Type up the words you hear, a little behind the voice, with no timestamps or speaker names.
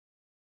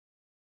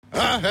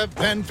I have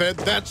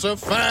PenFed, that's a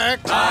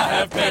fact. I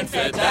have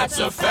PenFed, that's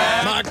a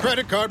fact. My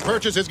credit card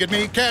purchases get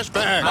me cash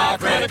back. My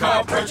credit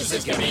card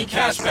purchases get me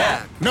cash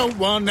back. No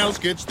one else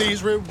gets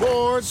these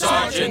rewards.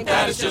 Sergeant,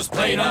 that is just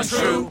plain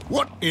untrue.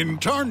 What in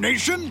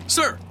tarnation?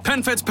 Sir,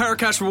 PenFed's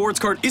Paracash Rewards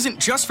Card isn't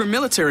just for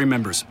military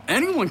members.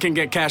 Anyone can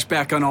get cash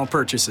back on all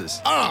purchases.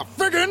 Ah,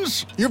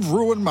 Figgins, you've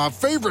ruined my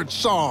favorite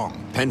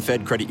song.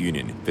 PenFed Credit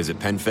Union. Visit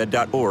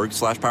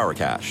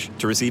PenFed.org/PowerCash.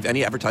 To receive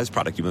any advertised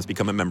product, you must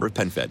become a member of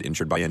PenFed,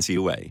 insured by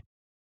NCUA.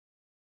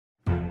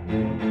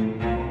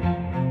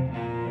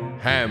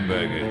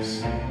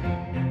 Hamburgers.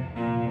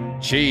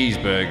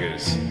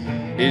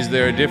 Cheeseburgers. Is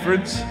there a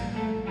difference?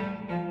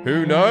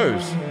 Who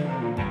knows?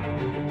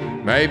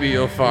 Maybe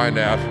you'll find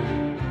out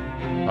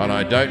on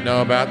I Don't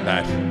Know About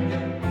That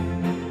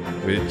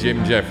with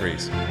Jim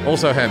Jeffries.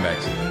 Also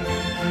handbags.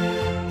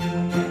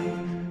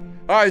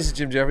 Hi, this is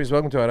Jim Jeffries.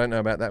 Welcome to I Don't Know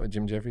About That with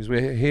Jim Jeffries.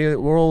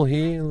 We're all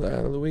here.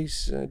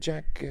 Luis,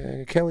 Jack,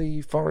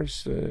 Kelly,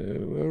 Forrest,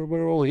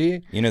 we're all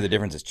here. You know the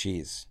difference is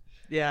cheese.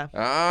 Yeah.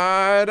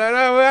 I don't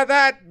know about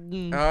that.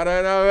 I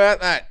don't know about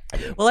that.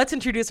 Well, let's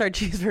introduce our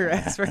cheeseburger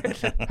expert.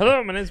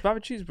 Hello, my name's Bobby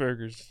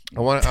Cheeseburgers.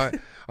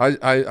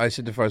 I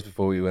said to Forrest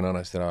before we went on,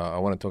 I said, I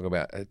want to talk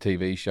about a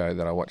TV show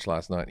that I watched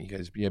last night. And he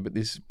goes, yeah, but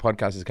this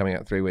podcast is coming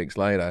out 3 weeks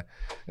later.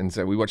 And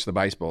so we watched the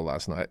baseball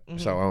last night.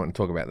 So I want to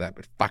talk about that.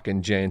 But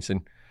fucking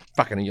Jansen,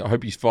 I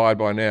hope he's fired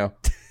by now.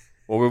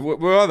 Or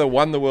we've either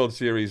won the World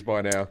Series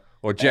by now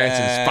or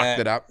Jansen's fucked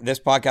it up. This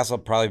podcast will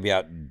probably be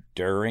out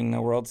during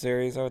the World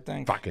Series, I would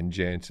think. Fucking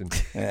Jansen.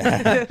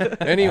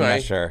 Anyway. I'm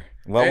not sure.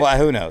 Well,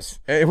 who knows?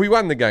 We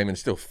won the game and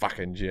still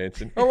fucking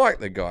Jansen. I like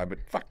the guy, but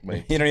fuck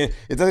me. You don't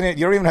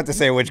even have to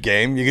say which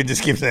game. You can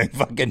just keep saying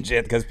fucking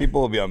Jansen because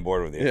people will be on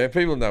board with you. Yeah,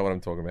 people know what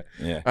I'm talking about.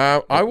 Yeah.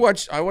 I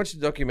watched a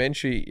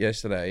documentary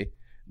yesterday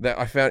that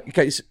I found.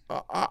 Okay, so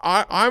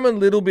I'm a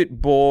little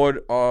bit bored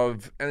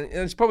of, and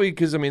it's probably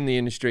because I'm in the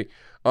industry,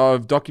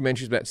 of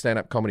documentaries about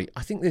stand-up comedy.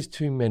 I think there's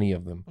too many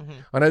of them.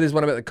 I know there's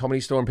one about the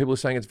Comedy Store and people are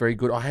saying it's very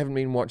good. I haven't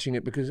been watching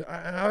it because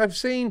I've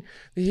seen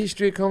the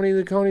history of comedy,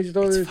 the Comedy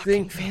Store, the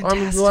thing. Fantastic.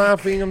 I'm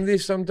laughing, I'm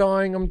this, I'm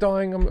dying,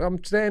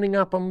 I'm standing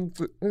up, I'm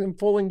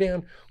falling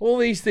down. All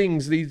these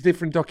things, these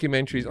different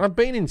documentaries. I've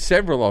been in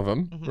several of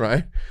them,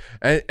 right?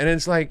 And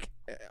it's like,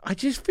 I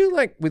just feel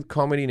like with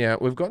comedy now,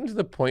 we've gotten to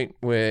the point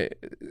where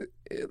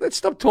let's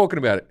stop talking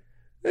about it.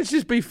 Let's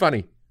just be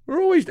funny.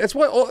 That's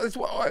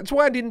why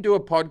I didn't do a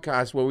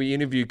podcast where we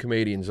interview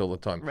comedians all the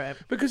time. Right.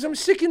 Because I'm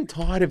sick and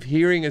tired of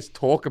hearing us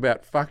talk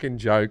about fucking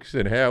jokes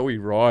and how we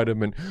write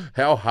them and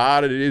how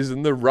hard it is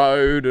and the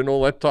road and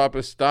all that type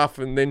of stuff.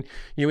 And then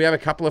we have a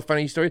couple of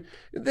funny stories.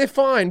 They're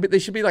fine, but there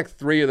should be like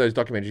 3 of those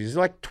documentaries. There's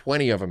like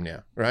 20 of them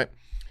now, right?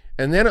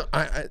 And then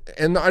I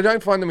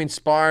don't find them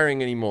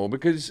inspiring anymore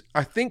because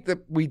I think that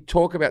we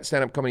talk about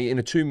stand-up comedy in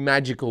a too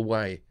magical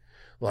way.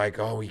 Like,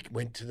 oh, we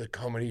went to the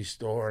Comedy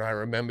Store and I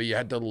remember you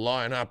had to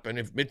line up and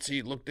if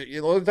Mitzi looked at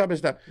you, all that type of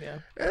stuff. Yeah.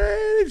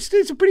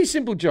 It's a pretty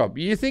simple job.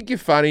 You think you're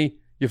funny,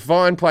 you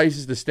find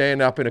places to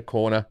stand up in a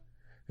corner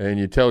and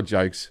you tell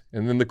jokes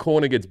and then the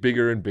corner gets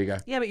bigger and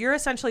bigger. Yeah, but you're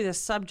essentially the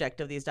subject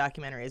of these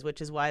documentaries,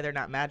 which is why they're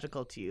not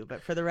magical to you.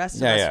 But for the rest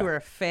of us who are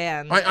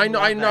fans... I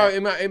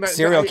know.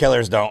 Serial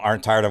killers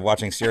aren't tired of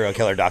watching serial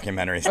killer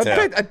documentaries, too.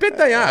 I bet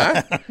they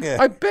are. Yeah.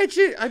 I bet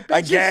you.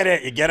 I get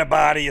it. You get a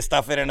body, you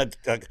stuff it in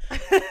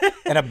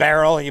a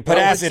barrel, you put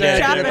acid in it.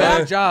 Chop it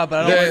up. Job,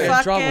 but I don't want to get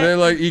in trouble. They're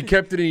like, he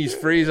kept it in his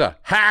freezer.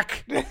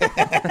 Hack!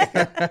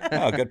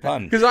 Oh, good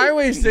pun. Because I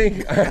always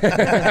think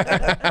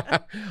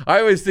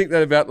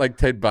that about like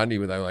Ted Bundy,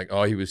 where they're like,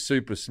 oh, he was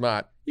super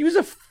smart. He was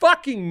a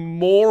fucking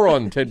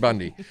moron, Ted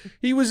Bundy.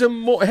 He was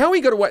how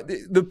he got away?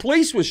 The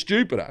police were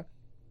stupider,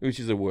 which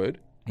is a word,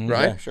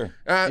 right? Yeah, sure.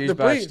 Used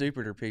by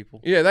stupider people.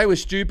 Yeah, they were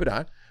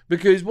stupider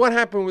because what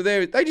happened with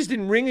they just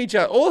didn't ring each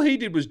other. All he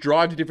did was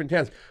drive to different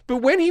towns. But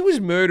when he was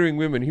murdering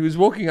women, he was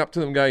walking up to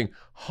them going,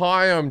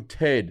 "Hi, I'm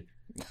Ted."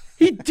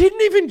 He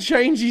didn't even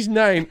change his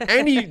name,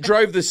 and he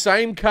drove the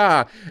same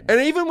car.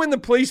 And even when the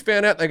police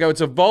found out, they go,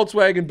 it's a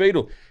Volkswagen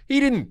Beetle. He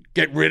didn't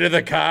get rid of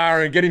the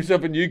car and get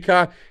himself a new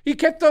car. He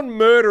kept on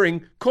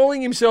murdering,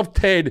 calling himself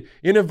Ted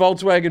in a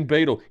Volkswagen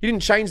Beetle. He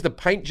didn't change the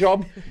paint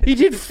job. He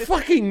did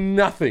fucking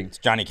nothing. It's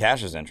Johnny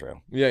Cash's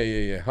intro.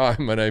 Yeah. Hi,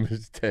 my name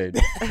is Ted.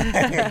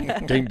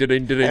 Ding, ding,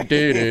 ding, ding,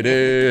 ding,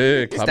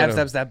 ding.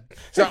 Stab.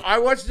 So I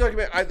watched a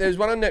documentary. There's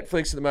one on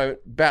Netflix at the moment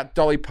about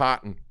Dolly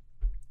Parton.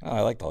 Oh,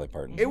 I like Dolly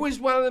Parton. It was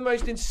one of the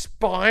most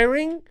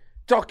inspiring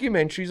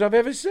documentaries I've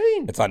ever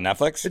seen. It's on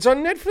Netflix? It's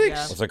on Netflix.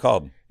 Yeah. What's it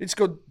called? It's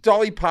called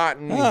Dolly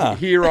Parton. Ah.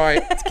 Here I.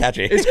 It's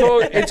catchy.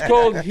 It's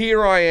called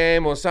Here I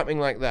Am or something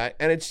like that.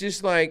 And it's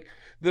just like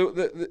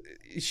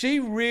she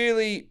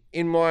really,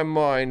 in my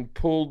mind,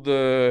 pulled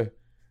the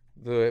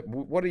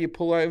what do you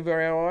pull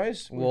over our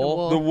eyes?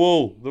 Wool. The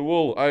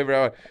wool over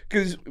our eyes.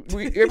 Because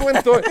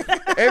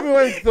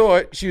everyone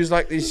thought she was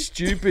like this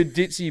stupid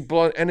ditzy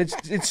blonde, and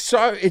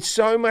it's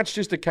so much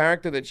just a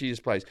character that she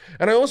just plays.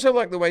 And I also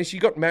like the way she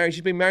got married.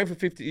 She's been married for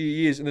 50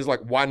 years, and there's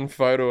like one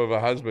photo of her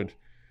husband.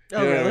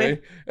 Oh,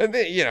 really? And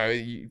then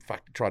you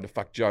tried to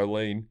fuck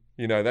Jolene.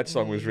 that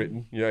song was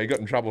written. He got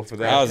in trouble for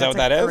that. Oh, is that what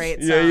that is? Great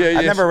song. Yeah.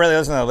 I never really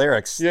listened to the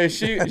lyrics. Yeah,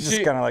 she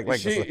just kind of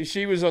like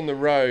she was on the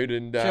road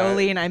and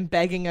Jolene, I'm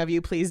begging of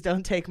you, please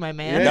don't take my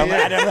man.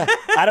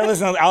 I don't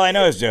listen. All I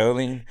know is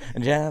Jolene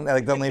and Jan.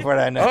 Like the only part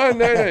I know. Oh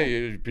no,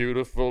 you're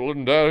beautiful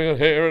and down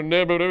hair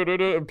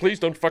and please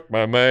don't fuck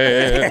my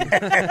man.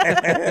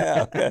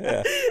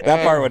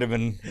 That part would have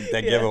been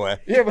the giveaway.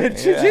 Yeah, but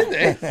she's in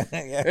there.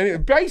 Anyway,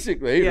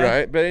 basically,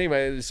 right? But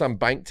anyway, there's some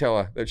bank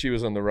teller that she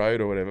was on the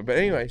road or whatever. But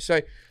anyway,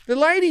 so the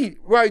lady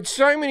wrote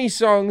so many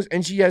songs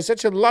and she has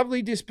such a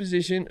lovely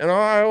disposition. And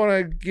I want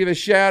to give a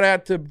shout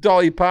out to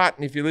Dolly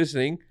Parton if you're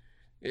listening.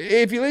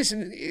 If you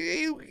listen,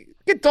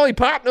 get Dolly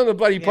Parton on the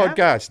bloody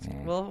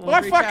podcast. We'll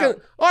reach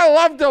out. I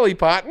love Dolly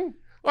Parton.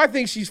 I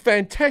think she's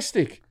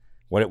fantastic.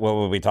 What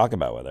will we talk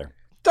about with her?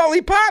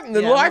 Dolly Parton,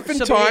 the life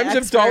and times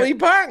of Dolly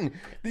Parton.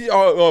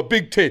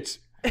 Big tits.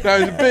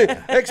 No, a big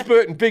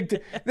expert in big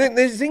tits. Then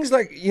there's things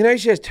like,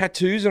 she has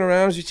tattoos on her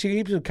arms. She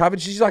keeps them covered.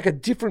 She's like a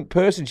different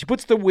person. She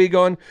puts the wig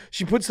on.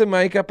 She puts the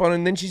makeup on.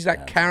 And then she's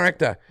that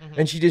character.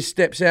 And she just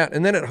steps out.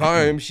 And then at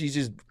home, she's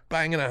just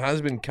banging her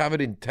husband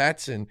covered in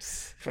tats. And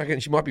fucking,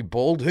 she might be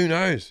bald. Who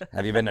knows?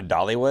 Have you been to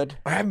Dollywood?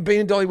 I haven't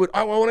been to Dollywood.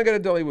 I want to go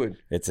to Dollywood.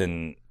 It's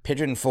in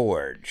Pigeon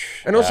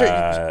Forge, and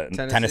also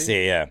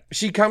Tennessee. Yeah,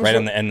 she comes right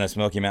from, in the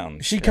Smoky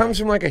Mountains. She comes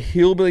from like a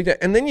hillbilly,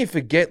 and then you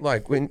forget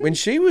like when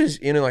she was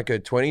in like her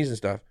 20s and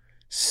stuff.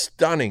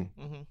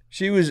 Stunning.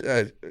 She was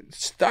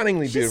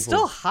stunningly beautiful. She's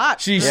still hot.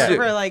 She's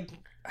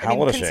how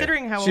old is she?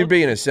 Considering how old she'd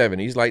be in her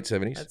 70s, late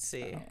 70s. Let's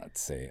see.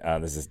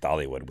 This is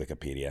Dollywood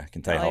Wikipedia. I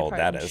can tell you how old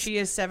that is. She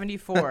is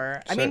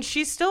 74. I mean,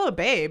 she's still a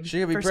babe She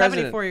could be for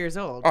president. 74 years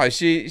old. Oh,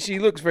 she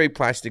looks very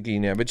plasticky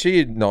now, but she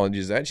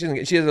acknowledges that.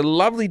 She has a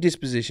lovely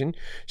disposition.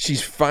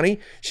 She's funny.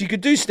 She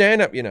could do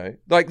stand-up,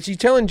 Like, she's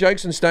telling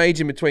jokes on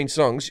stage in between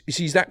songs.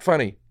 She's that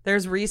funny.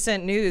 There's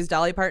recent news.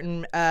 Dolly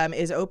Parton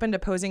is open to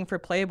posing for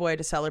Playboy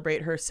to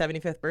celebrate her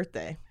 75th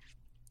birthday.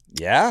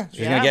 Yeah?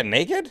 She's going to get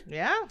naked?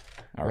 Yeah.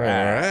 All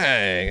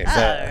right. All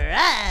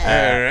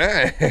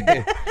right.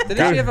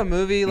 Didn't she have a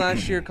movie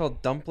last year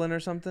called Dumplin' or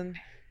something?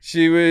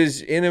 She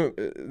was in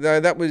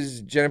that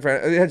was Jennifer.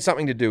 It had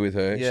something to do with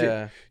her.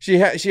 Yeah. She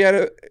had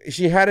a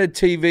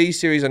TV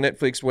series on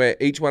Netflix where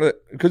each one of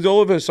because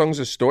all of her songs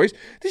are stories.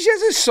 She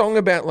has a song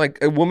about like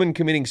a woman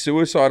committing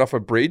suicide off a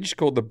bridge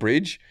called The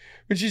Bridge.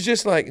 Which is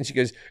just like, and she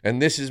goes, and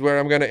this is where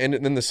I'm going to end it.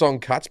 And then the song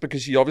cuts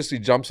because she obviously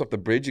jumps off the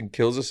bridge and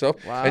kills herself.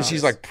 Wow. And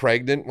she's like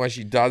pregnant while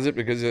she does it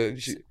because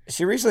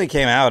she recently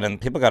came out and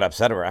people got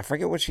upset at her. I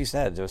forget what she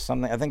said. It was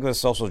something, I think it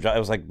was it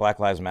was like Black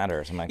Lives Matter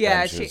or something like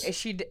that.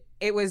 Yeah,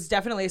 it was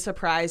definitely a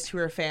surprise to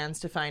her fans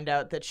to find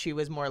out that she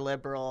was more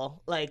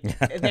liberal. Like,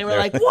 they were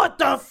like, what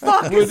the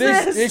fuck is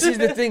this? This is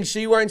the thing.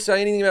 She won't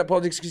say anything about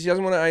politics because she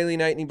doesn't want to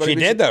alienate anybody. She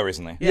did, though,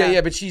 recently.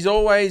 Yeah, but she's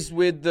always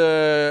with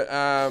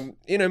the,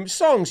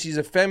 songs. She's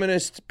a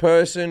feminist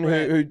person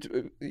who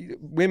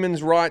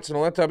women's rights and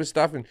all that type of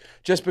stuff. And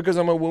just because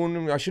I'm a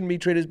woman, I shouldn't be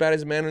treated as bad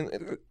as a man.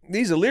 And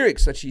these are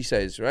lyrics that she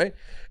says, right?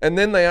 And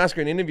then they ask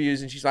her in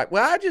interviews and she's like,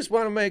 well, I just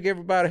want to make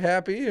everybody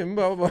happy and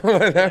blah, blah, blah,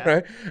 like that,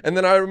 right? And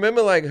then I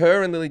remember like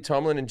her and Lily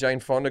Tomlin and Jane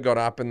Fonda got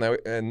up and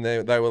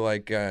they were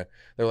like,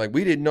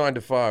 we did 9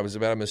 to 5. It was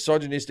about a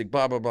misogynistic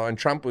blah, blah, blah. And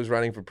Trump was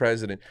running for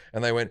president.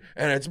 And they went,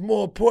 and it's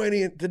more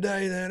poignant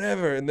today than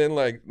ever. And then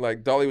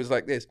like Dolly was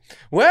like this,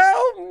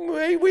 well,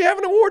 we have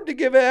an award to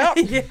give out.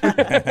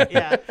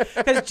 Yeah.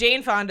 Because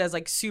Jane Fonda is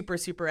like super,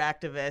 super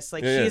activist.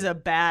 Like she's a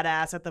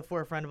badass at the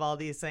forefront of all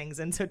these things.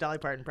 And so Dolly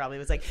Parton probably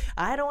was like,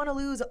 I don't want to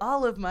lose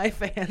all of my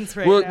fans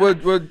now.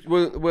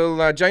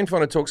 Well, Jane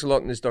Fonda talks a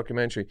lot in this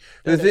documentary.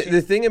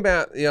 The thing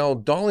about the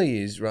old Dolly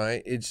is,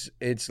 right,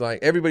 it's like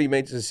everybody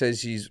meets her says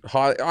she's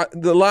high.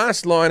 The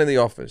last line in The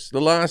Office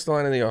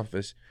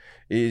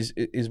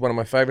is one of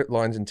my favourite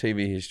lines in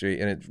TV history,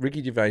 and it's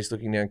Ricky Gervais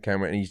looking down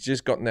camera, and he's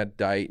just gotten that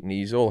date, and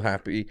he's all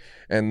happy,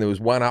 and there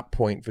was one up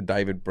point for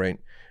David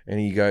Brent, and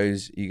he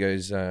goes,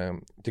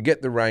 to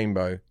get the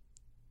rainbow,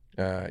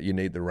 you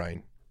need the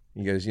rain.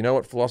 He goes, you know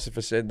what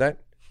philosopher said that?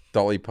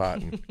 Dolly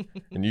Parton.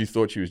 And you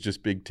thought she was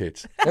just big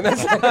tits. And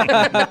that's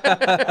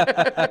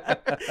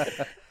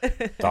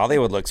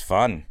Dollywood looks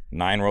fun.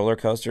 9 roller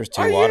coasters,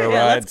 2 water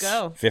rides, let's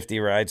go. 50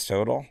 rides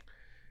total.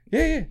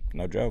 Yeah.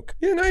 No joke.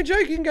 Yeah, no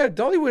joke. You can go to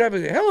Dollywood, have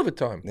a hell of a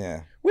time.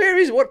 Yeah. Where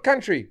is it? What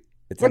country?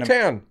 What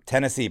town?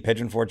 Tennessee,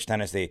 Pigeon Forge,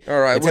 Tennessee.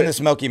 All right. It's in the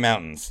Smoky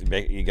Mountains.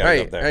 You got to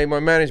go up there. Hey, my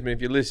management,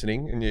 if you're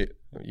listening, and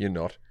you're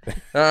not,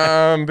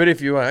 but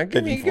if you are,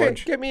 get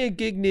me a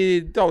gig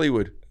near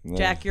Dollywood.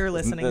 Jack, you're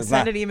listening.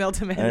 Send an email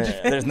to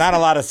management. There's not a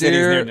lot of cities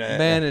Dear near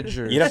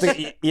manager. You'd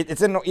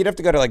have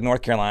to go to like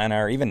North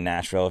Carolina or even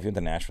Nashville. If you went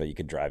to Nashville, you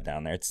could drive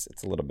down there. It's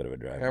a little bit of a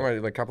drive. How much?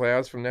 Like a couple of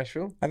hours from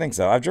Nashville? I think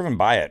so. I've driven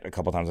by it a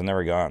couple times. I've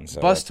never gone. So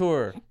bus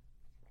tour.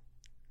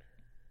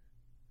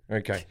 All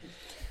Okay.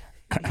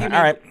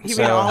 right. You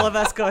mean all of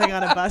us going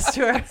on a bus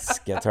tour? Let's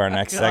get to our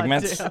next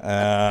segment.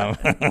 I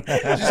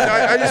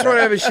just want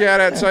to have a shout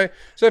out.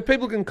 So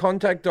people can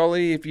contact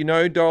Dolly if you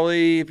know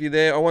Dolly. If you're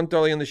there, I want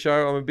Dolly on the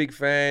show. I'm a big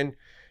fan.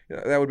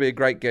 That would be a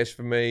great guest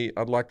for me.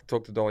 I'd like to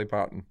talk to Dolly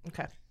Parton.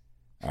 Okay.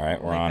 All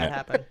right, we're Make on that it.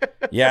 happen.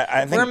 Yeah,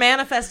 I think We're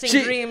manifesting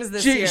dreams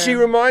this year. She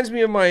reminds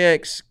me of my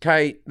ex,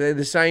 Kate. They're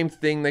the same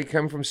thing. They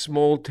come from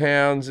small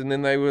towns, and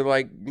then they were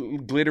like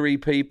glittery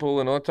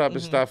people and all that type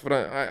of stuff. But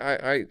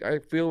I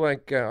feel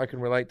like I can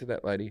relate to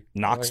that lady.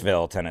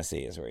 Knoxville,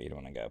 Tennessee is where you'd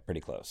want to go.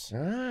 Pretty close.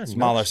 Ah,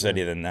 Smaller Knoxville.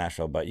 city than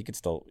Nashville, but you could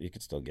still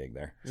gig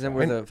there. Is that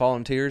where the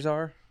volunteers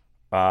are?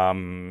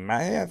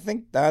 I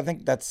think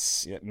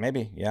that's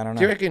maybe. Yeah, I don't know.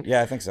 Do you reckon?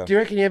 Yeah, I think so. Do you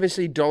reckon you ever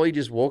see Dolly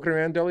just walking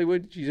around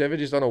Dollywood? She's ever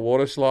just on a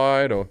water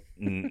slide or?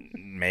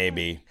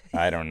 Maybe.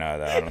 I don't know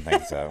though. I don't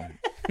think so.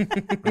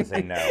 I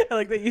say no. I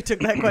like that you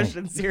took that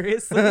question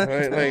seriously.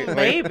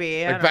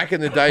 Maybe. Like back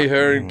in the day,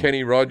 her and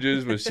Kenny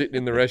Rogers were sitting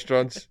in the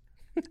restaurants.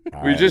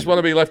 We just want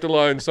to be left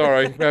alone.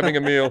 Sorry, we're having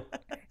a meal.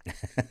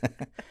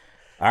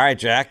 All right,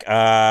 Jack.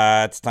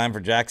 It's time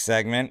for Jack's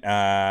segment.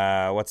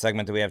 What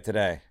segment do we have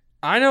today?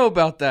 I know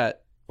about that.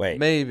 Wait.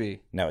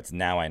 Maybe. No, it's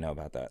now I know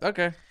about that.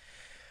 Okay.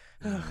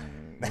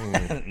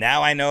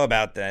 Now I know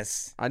about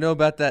this. I know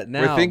about that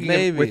now. We're thinking.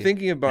 Maybe. We're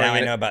thinking of buying. Now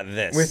I know about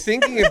this. We're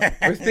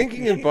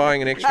thinking of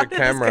buying an extra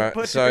camera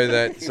so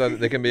that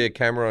there can be a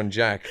camera on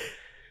Jack.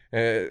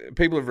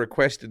 People have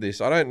requested this.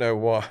 I don't know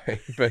why,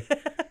 but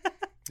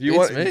do you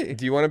want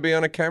to be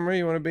on a camera?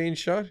 You want to be in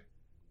shot?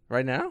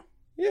 Right now?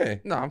 Yeah.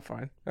 No, I'm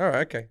fine. All right.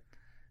 Okay.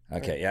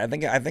 Okay, yeah, I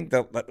think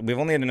that we've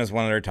only done this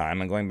one at a time.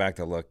 And going back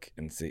to look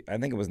and see, I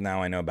think it was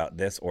now I know about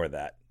this or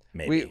that.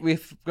 Maybe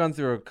we've gone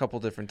through a couple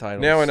different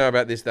titles. Now I know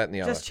about this, that, and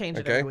the other. Just change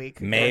it every week.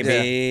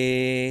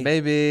 Maybe.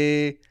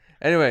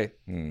 Anyway,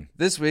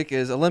 this week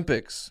is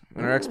Olympics,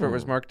 and our expert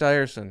was Mark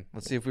Dyerson.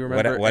 Let's see if we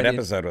remember. What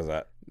episode was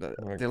that? The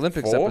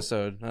Olympics 4?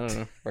 episode. I don't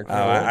know.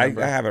 I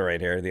have it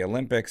right here. The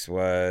Olympics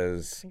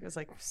was. I think it was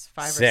like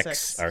 5 or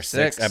 6. Our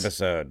sixth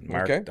episode.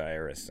 Mark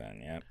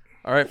Dyerson. Yep.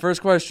 All right,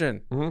 first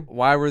question.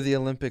 Why were the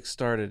Olympics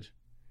started?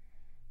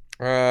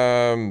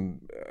 The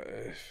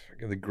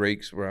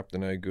Greeks were up to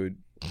no good.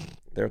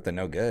 They're up to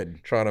no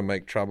good. Trying to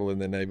make trouble in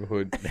their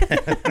neighborhood.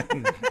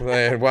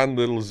 They had one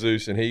little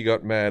Zeus, and he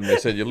got mad, and they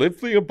said, "You're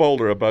lifting a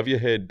boulder above your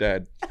head,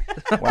 Dad."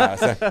 Wow,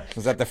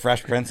 was that the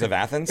Fresh Prince of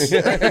Athens?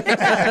 The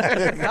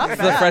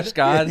Fresh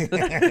God.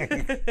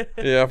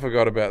 Yeah, I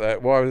forgot about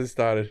that. Why was it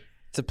started?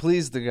 To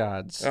please the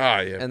gods. Oh,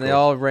 yeah. And they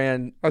all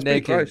ran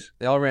naked. Close.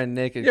 They all ran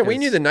naked. Yeah, we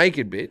knew the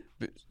naked bit.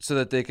 So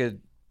that they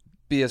could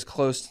be as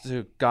close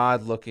to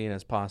God looking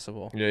as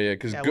possible. Yeah,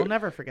 because we'll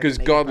never forget because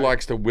the naked God part.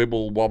 likes to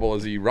wobble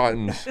as he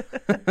runs.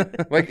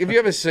 Like, have you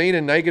ever seen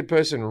a naked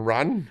person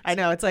run? I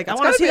know. It's like, I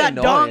It's want to gotta see be that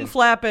annoying. dong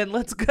flapping.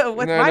 Let's go.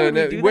 Why would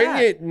we do when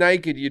that? you're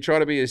naked, you try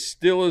to be as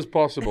still as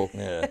possible.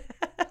 Yeah.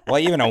 Well,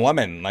 even a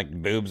woman, like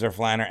boobs are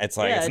flying. It's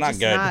like it's not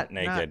just good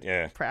naked.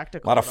 Yeah.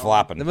 practical. A lot of at all.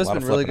 flopping. They must a lot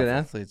have of been really flipping. good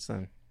athletes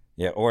then.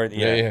 Yeah.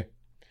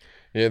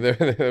 Yeah.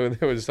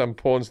 There was some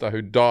porn star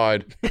who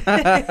died.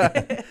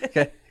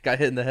 Got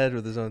hit in the head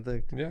with his own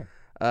thing.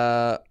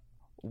 Yeah.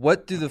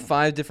 What do the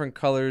 5 different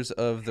colors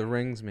of the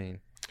rings mean?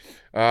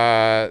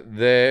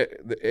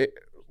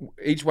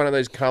 Each one of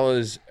those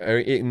colors are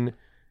in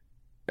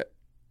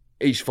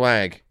each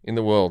flag in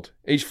the world.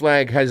 Each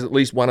flag has at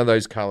least one of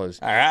those colors.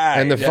 All right.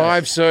 And the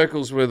 5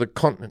 circles were the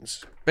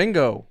continents.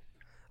 Bingo.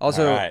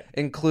 Also All right.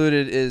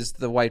 included is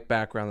the white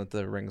background that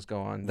the rings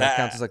go on. That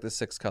counts as like the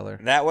 6th color.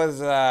 That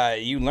was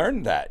you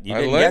learned that. You I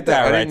didn't learned get that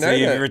that. I right, didn't so know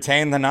you that.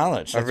 retained the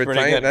knowledge. That's I've pretty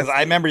retained- good. 'Cause I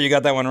remember you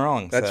got that one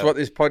wrong. That's so. what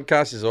this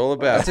podcast is all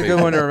about. That's a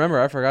good one to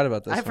remember. I forgot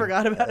about this. I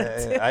forgot about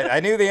it too. I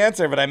knew the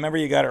answer, but I remember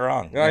you got it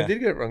wrong. No, I did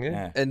get it wrong,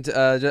 yeah. And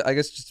I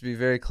guess just to be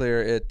very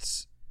clear,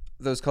 it's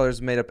those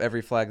colors made up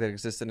every flag that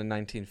existed in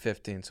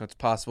 1915. So it's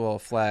possible a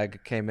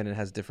flag came in and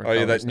has different Oh,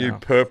 yeah, colors that new now.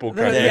 purple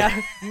color.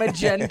 Yeah,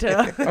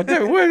 magenta. I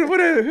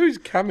don't, who's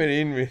coming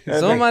in with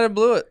Someone might have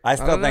blew it. I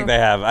still don't think know. they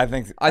have. I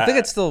think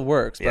it still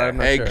works, but I'm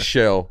not sure.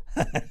 eggshell?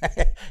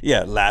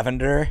 yeah,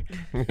 lavender,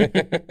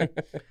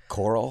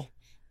 coral.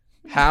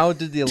 How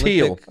did the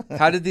Teal.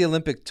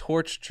 Olympic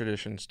torch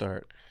tradition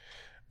start?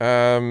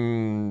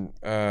 The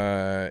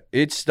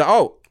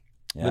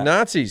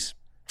Nazis.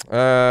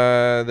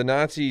 The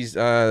Nazis.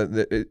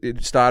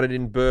 It started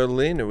in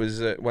Berlin. It was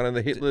one of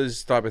the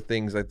Hitler's type of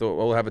things. They thought,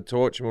 well, we'll have a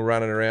torch and we'll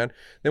run it around.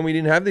 Then we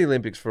didn't have the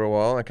Olympics for a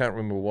while. I can't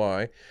remember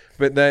why,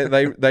 but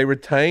they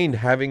retained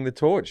having the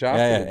torch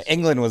afterwards. Yeah.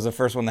 England was the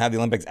first one to have the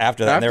Olympics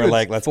after that. And they were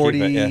like, let's keep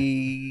it. Yeah.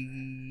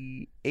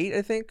 48,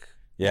 I think.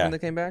 Yeah. When they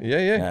came back.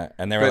 Yeah.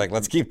 And they were like,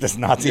 let's keep this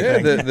Nazi Yeah,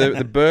 thing.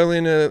 the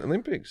Berlin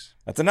Olympics.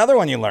 That's another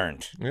one you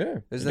learned. Yeah.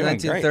 It was the You're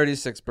doing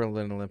 1936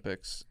 Berlin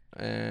Olympics.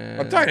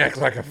 And Don't act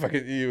like a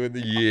fucking you in the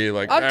year.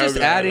 Like I'm just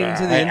adding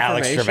to the Hey,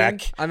 Alex information.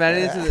 Trebek. I'm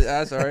adding it to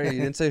the. Sorry, you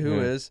didn't say who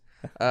is.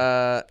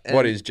 And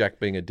What is Jack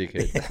being a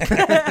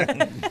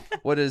dickhead?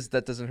 What is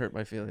that? Doesn't hurt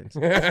my feelings.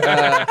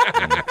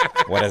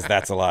 What is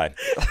that's a lie?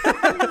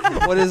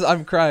 What is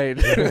I'm crying?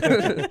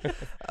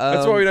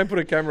 That's why we don't put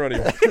a camera on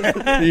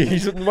him.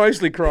 He's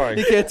mostly crying.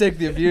 He can't take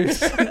the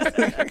abuse.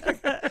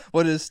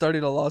 What is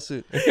starting a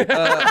lawsuit?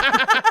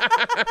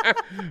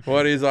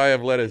 What is I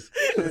have letters?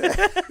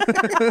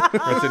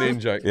 That's an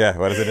in-joke. Yeah,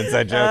 what is an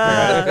inside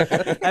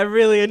joke? I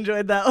really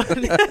enjoyed that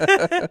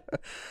one.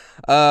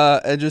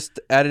 And just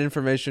added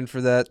information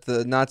for that.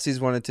 The Nazis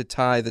wanted to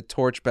tie the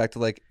torch back to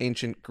like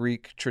ancient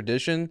Greek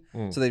tradition.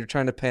 So they were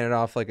trying to paint it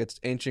off like it's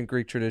ancient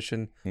Greek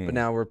tradition, but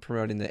now we're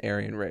promoting the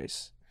Aryan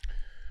race.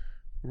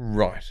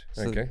 Right.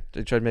 So Okay.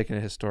 they tried making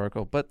it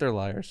historical, but they're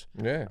liars.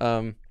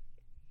 Yeah.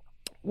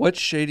 What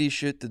shady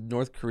shit did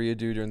North Korea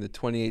do during the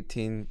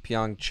 2018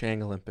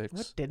 Pyeongchang Olympics?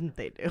 What didn't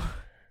they do?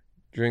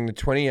 During the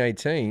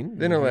 2018,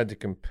 they're not allowed to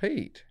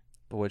compete.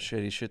 But what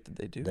shady shit did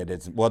they do? They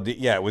did. Well,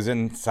 yeah, it was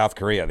in South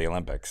Korea, the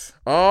Olympics.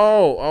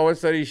 Oh, what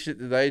shady shit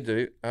did they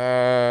do?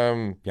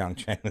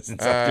 Pyeongchang was in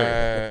South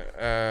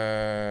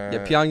Korea.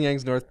 Yeah,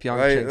 Pyongyang's North,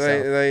 Pyeongchang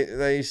South.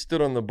 They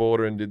stood on the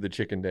border and did the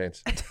chicken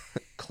dance.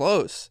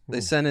 Close.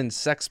 They sent in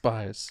sex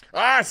spies.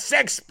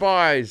 Sex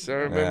spies. I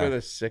remember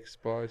the sex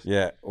spies.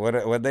 Yeah.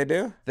 What'd they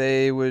do?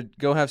 They would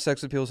go have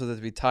sex with people so that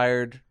they'd be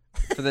tired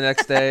for the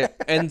next day.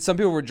 And some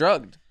people were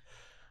drugged.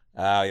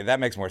 Yeah, that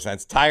makes more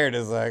sense. Tired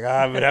is like,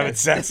 I've been having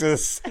sex with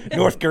this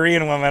North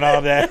Korean woman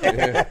all day.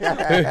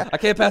 I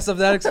can't pass up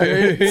that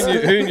experience.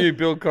 Who knew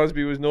Bill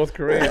Cosby was North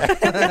Korean?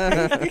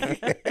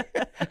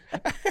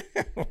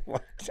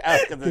 Watch out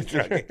for the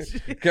drugging.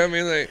 Come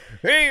in like,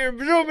 hey,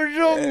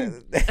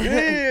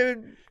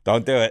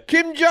 Don't do it.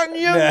 Kim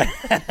Jong-un.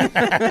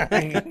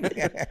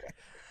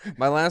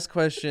 My last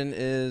question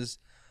is,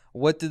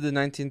 what did the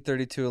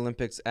 1932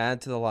 Olympics add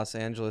to the Los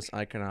Angeles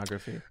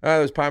iconography? There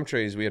was palm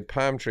trees. We had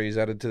palm trees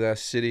added to our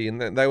city,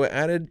 and they were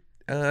added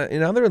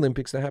in other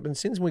Olympics that happened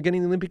since. We're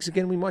getting the Olympics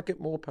again. We might get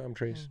more palm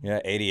trees. Yeah,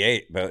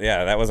 88. But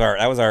yeah, that was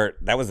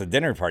the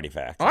dinner party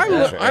fact.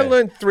 I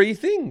learned 3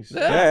 things.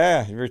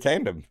 Yeah, you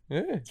retained them.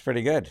 Yeah, It's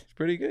pretty good. it's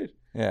pretty good.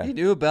 Yeah. He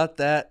knew about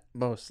that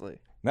mostly.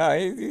 No,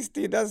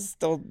 he does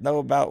still know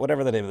about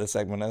whatever the name of the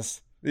segment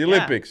is. The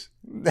Olympics.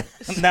 No.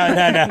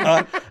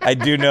 I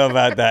do know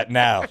about that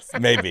now.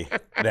 Maybe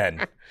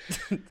then.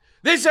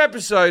 This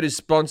episode is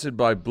sponsored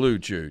by Blue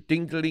Chew.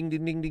 Ding, ding, ding,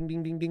 ding, ding,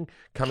 ding, ding, ding.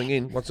 Coming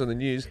in. What's on the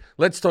news?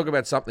 Let's talk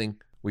about something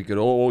we could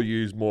all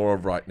use more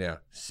of right now.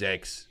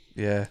 Sex.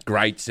 Yeah.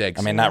 Great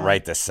sex. I mean, not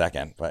right this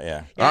second, but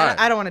yeah. Yeah,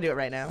 I don't want to do it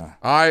right now.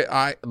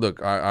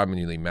 I'm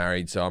newly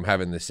married, so I'm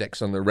having the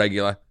sex on the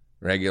regular,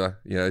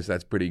 so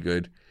that's pretty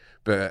good.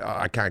 But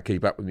I can't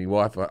keep up with my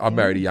wife. I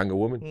married a younger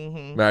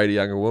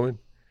woman.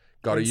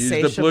 Got to use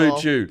the Blue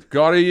Chew.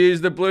 Got to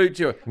use the Blue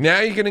Chew.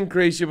 Now you can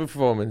increase your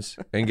performance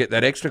and get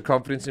that extra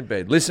confidence in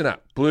bed. Listen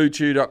up,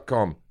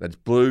 bluechew.com. That's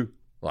blue,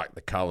 like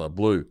the color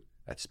blue.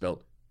 That's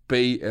spelled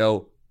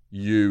BLUE,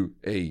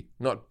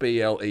 not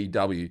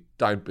BLEW.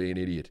 Don't be an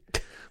idiot.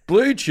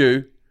 Blue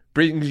Chew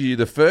brings you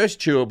the first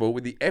chewable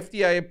with the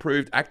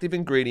FDA-approved active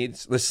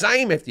ingredients, the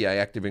same FDA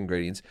active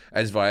ingredients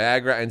as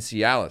Viagra and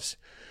Cialis.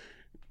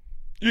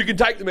 You can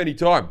take them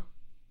anytime.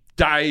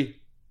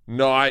 Day,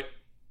 night,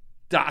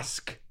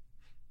 dusk,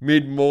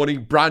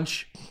 mid-morning,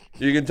 brunch.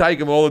 You can take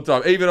them all the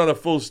time, even on a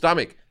full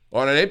stomach,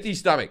 on an empty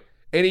stomach.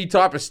 Any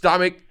type of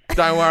stomach,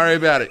 don't worry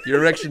about it. Your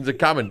erections are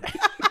coming.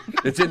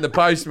 It's in the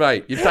post,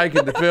 mate. You've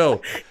taken the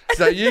pill.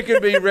 So you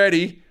can be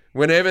ready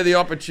whenever the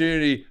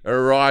opportunity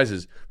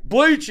arises.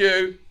 Blue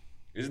Chew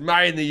is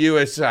made in the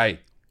USA.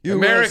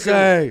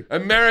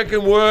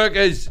 American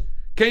workers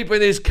keeping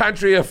this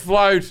country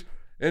afloat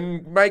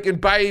and making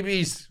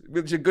babies,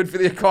 which are good for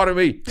the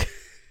economy.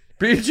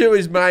 Blue Chew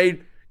is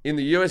made in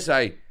the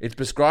USA. It's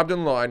prescribed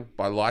online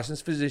by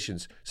licensed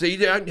physicians. So you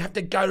don't have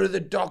to go to the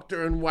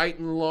doctor and wait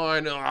in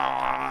line.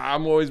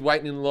 I'm always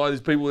waiting in line. There's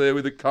people there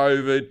with the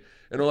COVID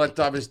and all that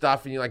type of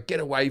stuff. And you're like,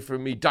 get away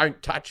from me.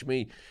 Don't touch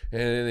me.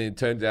 And then it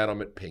turns out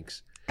I'm at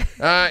Pink's.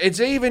 It's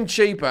even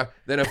cheaper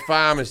than a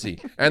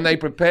pharmacy. And they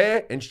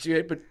prepare and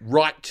ship it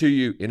right to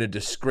you in a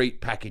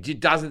discreet package. It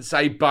doesn't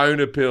say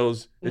boner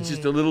pills. It's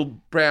just a little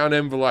brown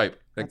envelope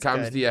that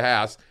comes to your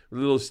house with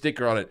a little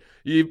sticker on it.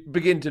 You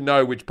begin to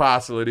know which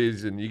parcel it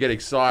is, and you get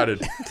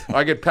excited.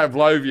 I get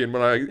Pavlovian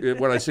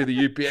when I see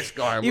the UPS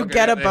guy. You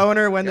get a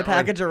boner when the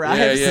package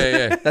arrives.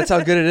 Yeah. That's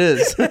how good it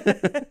is.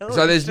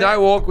 So there's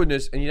no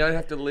awkwardness, and you don't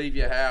have to leave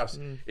your house.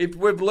 If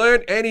we've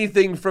learned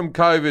anything from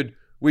COVID,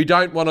 we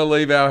don't want to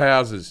leave our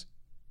houses.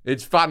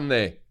 It's fun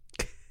there.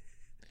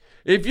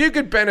 If you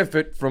could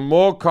benefit from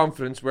more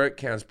confidence where it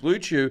counts, Blue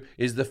Chew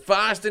is the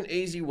fast and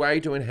easy way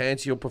to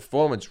enhance your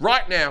performance.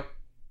 Right now,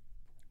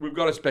 we've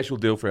got a special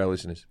deal for our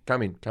listeners.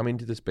 Come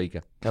into the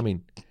speaker. Come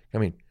in.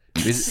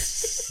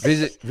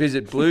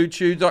 Visit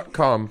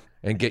bluechew.com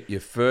and get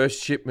your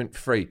first shipment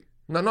free.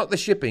 No, not the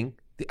shipping,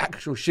 the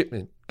actual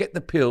shipment. Get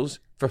the pills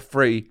for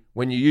free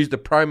when you use the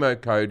promo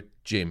code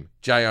JIM,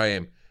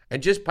 J-I-M,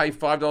 and just pay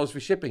 $5 for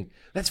shipping.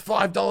 That's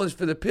 $5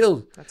 for the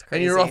pill. That's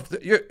crazy. And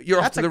you're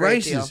off to the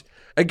races. Deal.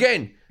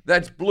 Again,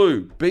 that's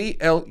blue,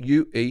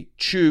 B-L-U-E,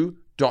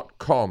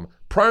 chew.com.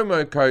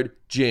 Promo code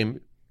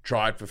JIM.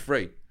 Try it for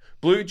free.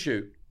 Blue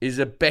Chew is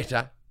a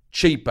better,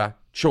 cheaper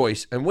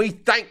choice, and we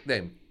thank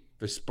them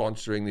for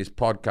sponsoring this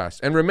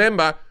podcast. And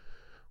remember,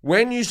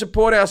 when you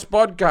support our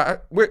sponsors,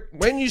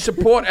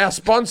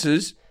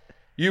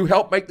 You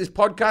help make this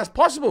podcast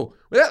possible.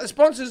 Without the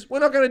sponsors, we're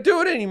not going to do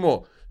it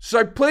anymore.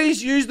 So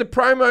please use the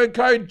promo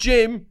code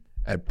JIM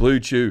at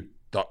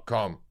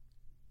bluechew.com.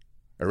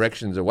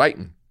 Erections are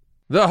waiting.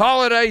 The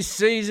holiday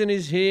season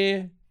is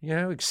here. You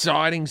know,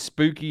 exciting,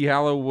 spooky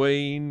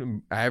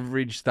Halloween,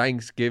 average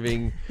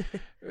Thanksgiving,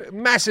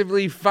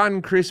 massively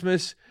fun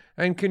Christmas,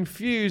 and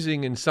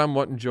confusing and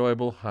somewhat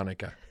enjoyable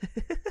Hanukkah.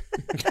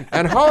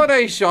 And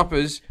holiday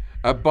shoppers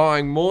are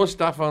buying more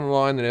stuff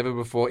online than ever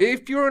before.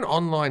 If you're an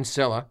online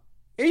seller,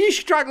 are you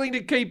struggling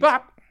to keep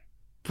up?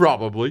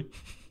 Probably.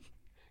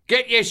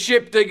 Get your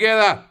ship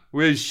together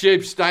with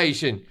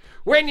ShipStation.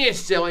 When you're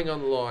selling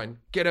online,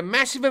 get a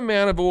massive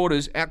amount of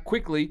orders out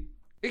quickly.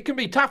 It can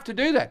be tough to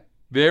do that.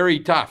 Very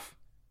tough.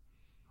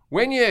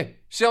 When you're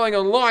selling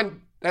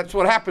online, that's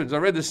what happens. I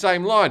read the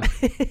same line.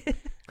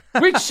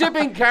 Which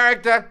shipping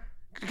carrier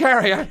could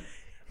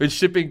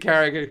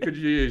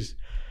you use?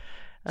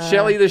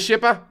 Shelley the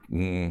shipper?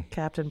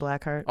 Captain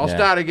Blackheart. I'll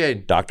start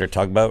again. Dr.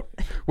 Tugboat.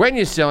 When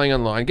you're selling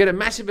online, get a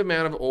massive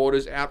amount of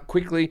orders out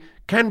quickly.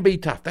 Can be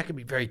tough. That can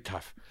be very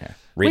tough. Yeah.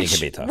 Reading can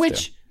be tough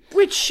too.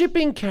 Which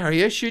shipping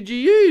carrier should you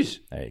use?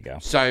 There you go.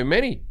 So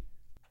many.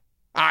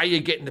 Are you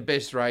getting the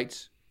best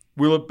rates?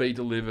 Will it be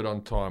delivered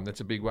on time? That's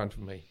a big one for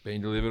me,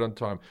 being delivered on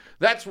time.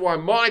 That's why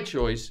my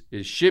choice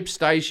is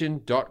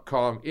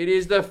ShipStation.com. It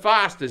is the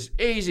fastest,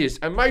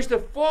 easiest, and most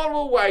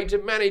affordable way to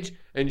manage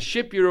and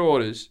ship your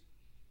orders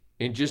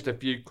in just a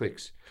few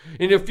clicks.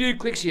 In a few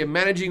clicks, you're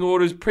managing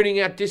orders, printing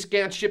out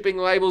discount shipping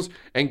labels,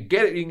 and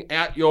getting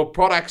out your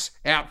products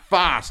out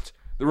fast.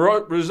 The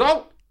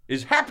result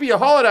is happier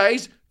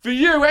holidays for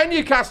you and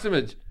your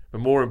customers. But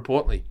more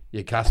importantly,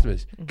 your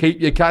customers. Keep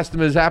your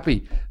customers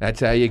happy. That's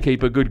how you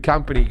keep a good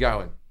company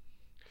going.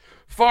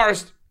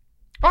 Forrest,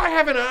 I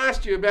haven't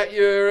asked you about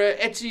your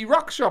Etsy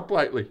rock shop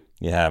lately.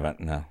 You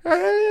haven't, no.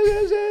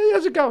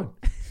 How's it going?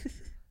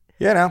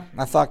 You know,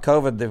 I thought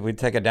COVID that we'd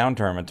take a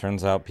downturn. It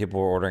turns out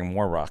people were ordering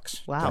more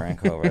rocks during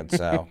COVID,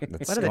 so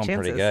it's going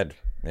pretty good.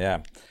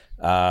 Yeah.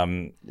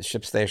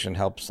 ShipStation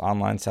helps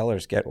online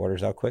sellers get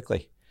orders out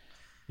quickly.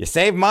 You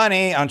save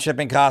money on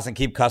shipping costs and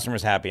keep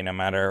customers happy no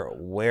matter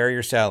where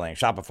you're selling.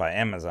 Shopify,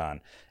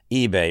 Amazon,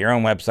 eBay, your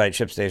own website.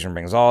 ShipStation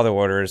brings all the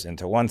orders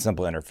into one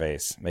simple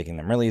interface, making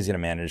them really easy to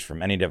manage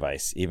from any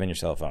device, even your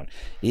cell phone,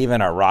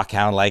 even a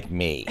rockhound like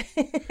me.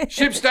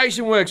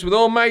 ShipStation works with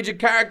all major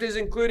characters,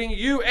 including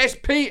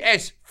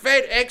USPS,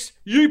 FedEx,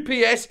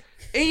 UPS,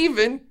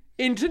 even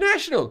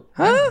international.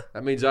 Huh?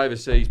 That means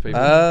overseas, people.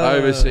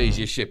 Overseas,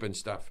 you're shipping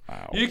stuff.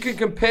 Wow. You can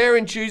compare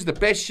and choose the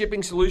best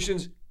shipping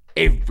solutions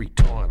every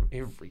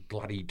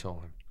bloody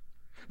time.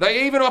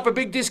 They even offer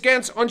big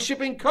discounts on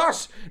shipping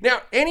costs.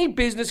 Now, any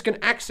business can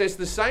access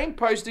the same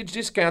postage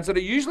discounts that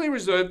are usually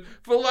reserved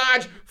for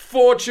large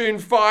Fortune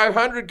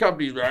 500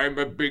 companies. I'm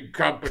a big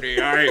company.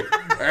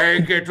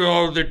 I get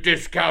all the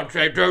discounts.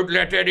 I don't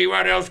let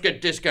anyone else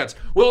get discounts.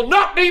 Well,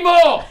 not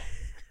anymore.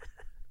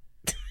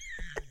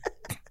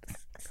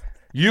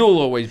 You'll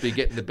always be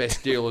getting the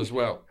best deal as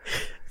well.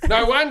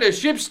 No wonder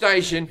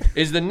ShipStation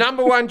is the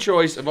 #1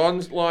 choice of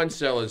online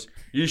sellers.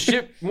 You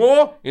ship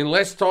more in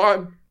less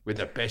time with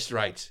the best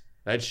rates.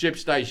 That's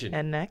ShipStation.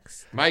 And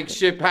next? Make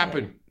ship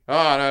happen.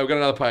 Oh, no, we've got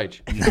another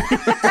page.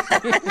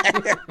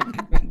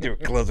 You're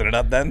closing it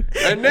up then?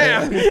 And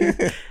now,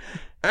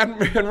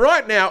 and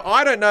right now,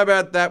 I don't know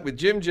about that, with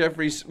Jim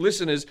Jeffries,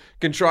 listeners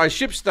can try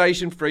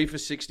ShipStation free for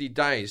 60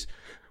 days.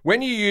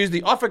 When you use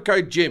the offer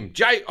code JIM,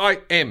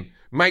 J-I-M,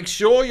 make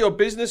sure your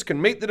business can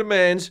meet the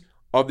demands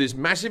of this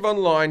massive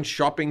online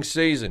shopping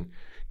season.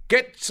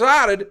 Get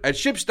started at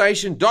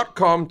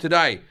ShipStation.com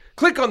today.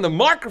 Click on the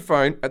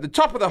microphone at the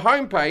top of the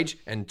homepage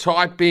and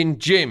type in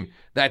JIM.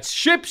 That's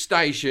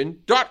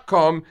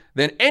ShipStation.com,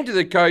 then enter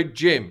the code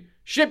JIM.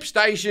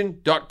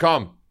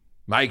 ShipStation.com.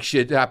 Make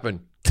shit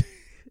happen.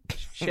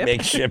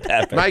 Make ship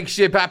happen. Make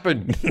ship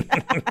happen.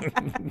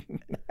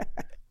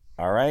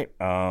 All right.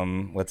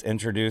 Let's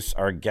introduce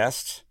our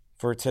guest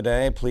for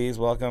today. Please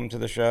welcome to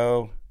the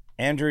show,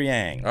 Andrew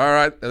Yang. All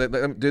right, let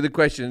me do the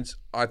questions.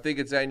 I think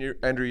it's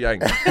Andrew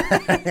Yang.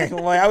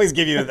 Well, I always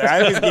give you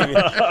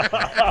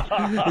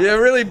that.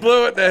 You really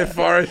blew it there,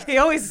 Forrest. He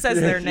always says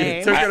their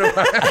name. I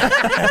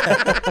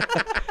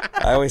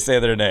always say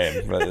their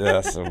name, but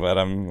yes, but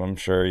I'm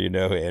sure you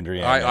know who Andrew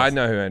Yang is. I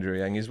know who Andrew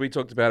Yang is. We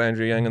talked about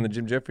Andrew Yang on the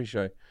Jim Jeffries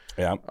show.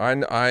 Yeah, I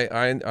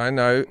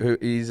know who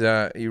he's.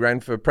 He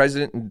ran for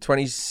president in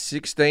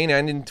 2016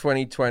 and in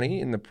 2020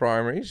 in the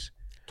primaries.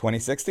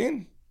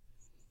 2016.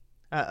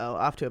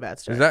 Off to a bad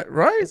start. Is that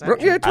right?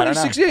 Yeah,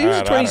 2016. He was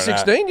in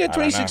 2016. Yeah,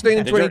 2016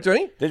 and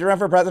 2020. Did you run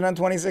for president in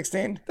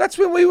 2016? That's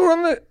when we were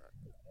on the.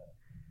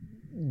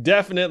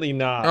 Definitely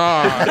not.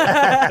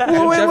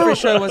 The Jeffrey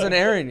show wasn't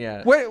airing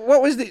yet. Wait,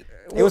 what was the?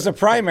 It was a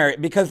primary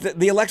because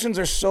the elections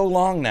are so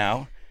long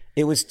now.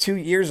 It was 2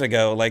 years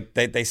ago, like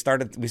they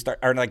started.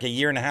 Or like a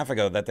year and a half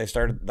ago that they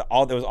started.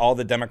 There was all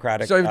the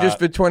Democratic. So just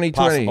for 2020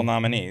 possible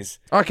nominees.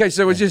 Okay,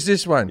 so it was just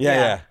this one.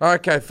 Yeah.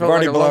 Okay, You've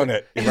already blown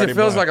it. It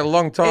feels like a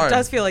long time. It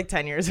does feel like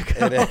 10 years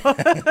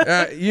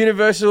ago.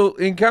 Universal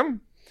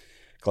income.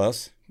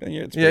 Close.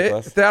 It's pretty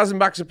close.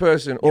 $1,000 a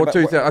person, or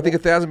 2,000. I think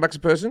 $1,000 a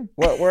person.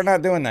 Well, we're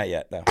not doing that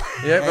yet, though.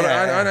 Yeah, but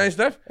I know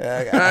stuff.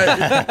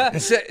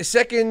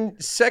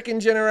 Second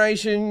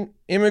generation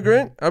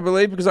immigrant, I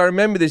believe, because I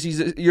remember this.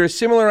 You're a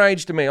similar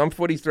age to me. I'm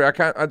 43.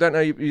 I don't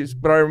know you,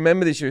 but I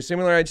remember this. You're a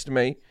similar age to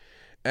me.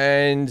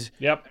 And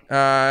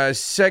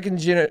second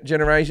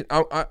generation.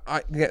 I'm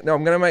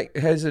going to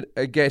hazard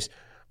a guess.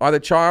 Either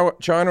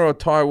China or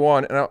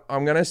Taiwan, and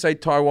I'm going to say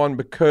Taiwan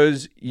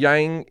because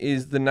Yang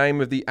is the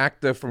name of the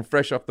actor from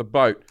Fresh Off the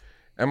Boat.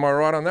 Am I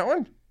right on that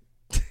one?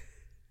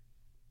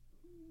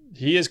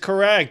 He is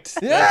correct.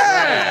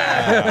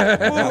 Yeah!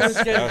 That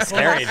was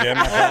scary, Jim.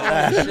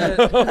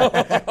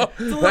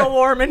 It's a little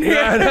warm in here.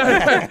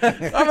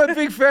 I'm a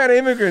big fan of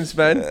immigrants,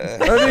 man.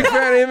 I'm a big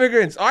fan of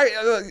immigrants.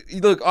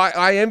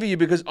 I envy you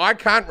because I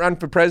can't run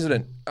for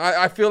president.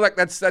 I feel like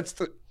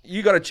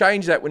you got to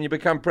change that when you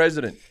become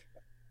president.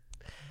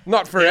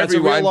 Not for everyone. It's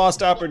a real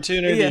lost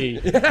opportunity.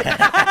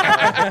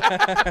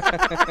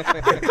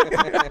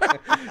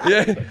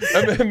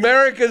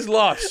 America's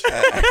lost.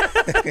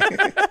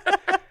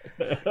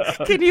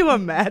 Can you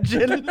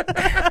imagine?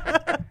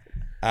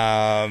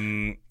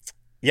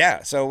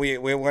 So we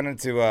wanted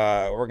to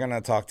we're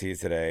gonna talk to you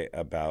today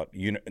about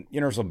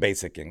universal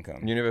basic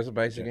income. Universal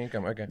basic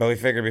income, okay. But we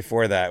figured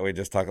before that we'd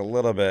just talk a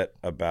little bit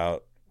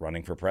about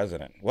running for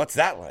president. What's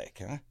that like,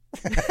 huh?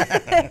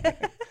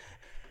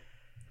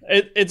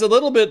 It's a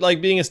little bit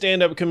like being a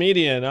stand-up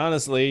comedian,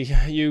 honestly.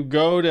 You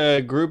go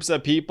to groups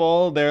of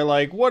people, they're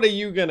like, what are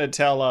you going to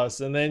tell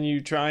us? And then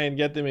you try and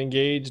get them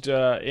engaged.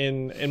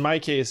 In my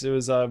case, it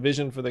was a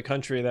vision for the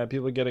country that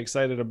people get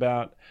excited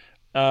about.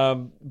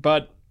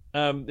 But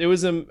it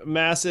was a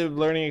massive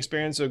learning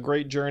experience, a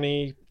great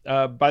journey.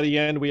 By the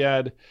end, we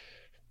had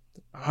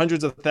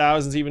hundreds of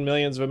thousands, even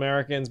millions of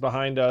Americans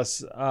behind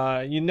us.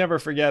 You never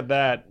forget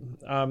that.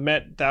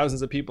 Met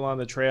thousands of people on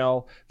the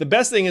trail. The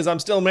best thing is I'm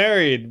still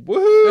married.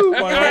 Woohoo!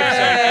 My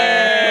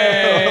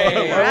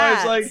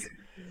wife's like,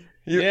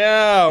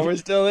 yeah, we're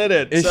still in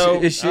it. Is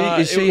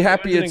she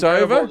happy it's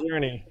over?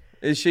 Journey.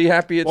 Is she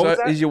happy it's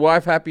over? Is your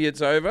wife happy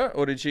it's over,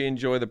 or did she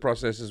enjoy the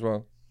process as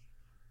well?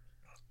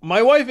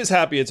 My wife is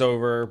happy it's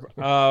over.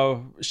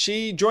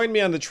 She joined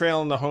me on the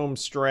trail in the home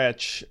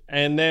stretch,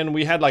 and then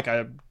we had like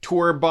a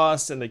tour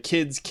bus, and the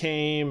kids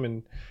came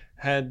and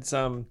had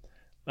some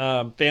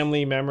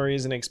family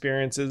memories and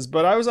experiences.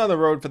 But I was on the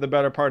road for the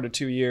better part of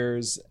 2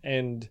 years,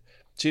 and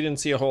she didn't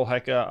see a whole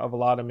heck of a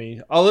lot of me.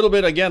 A little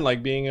bit, again,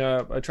 like being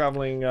a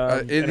traveling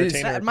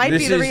entertainer. That might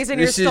be the reason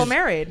you're still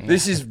married.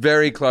 This is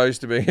very close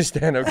to being a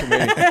stand-up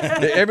comedian.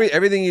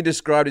 Everything you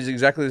described is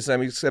exactly the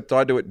same, except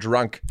I do it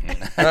drunk.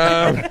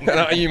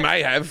 You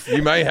may have.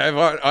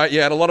 I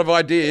had a lot of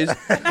ideas.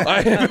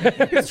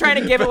 He was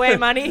trying to give away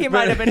money. He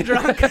might have been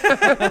drunk.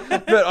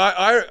 But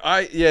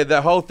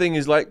the whole thing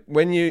is like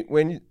when you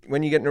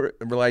get in a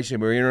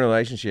relationship or you're in a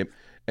relationship,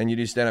 and you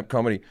do stand-up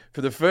comedy, for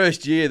the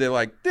first year, they're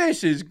like,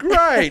 this is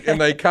great. And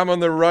they come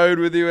on the road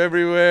with you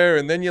everywhere.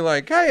 And then you're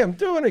like, hey, I'm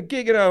doing a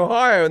gig in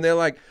Ohio. And they're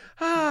like,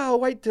 I'll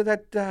wait till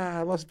that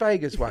Las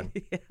Vegas one.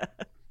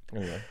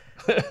 Anyway.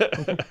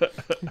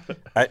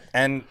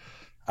 And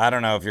I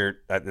don't know if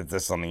this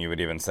is something you would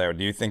even say, or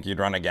do you think you'd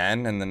run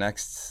again in the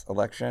next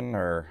election?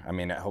 Or,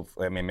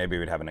 hopefully, maybe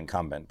we'd have an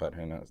incumbent, but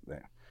who knows?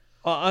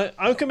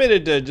 I'm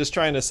committed to just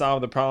trying to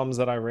solve the problems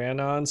that I ran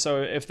on.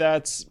 So if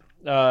that's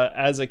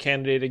as a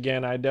candidate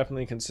again, I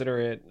definitely consider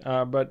it.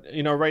 But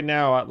right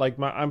now,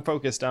 I'm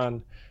focused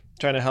on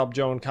trying to help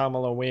Joe and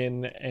Kamala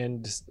win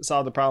and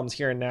solve the problems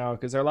here and now,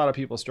 because there are a lot of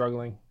people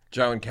struggling.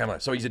 Joe and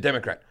Kamala. So he's a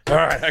Democrat. All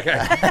right, okay.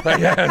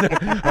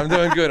 I'm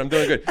doing good.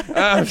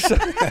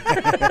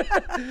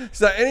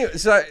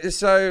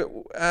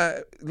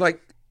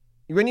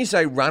 When you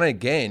say run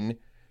again,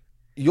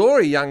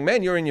 you're a young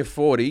man. You're in your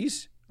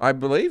 40s, I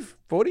believe.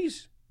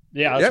 40s?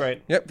 Yeah, that's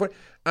right. Yep.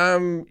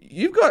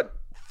 You've got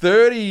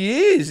 30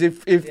 years.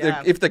 If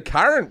the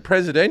current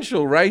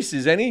presidential race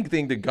is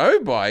anything to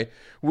go by,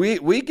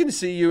 we can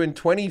see you in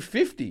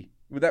 2050.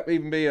 Would that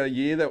even be a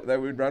year that they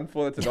would run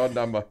for? That's an odd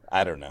number.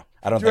 I don't know.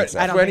 I don't think so.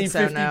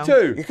 2052. No.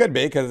 It could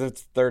be because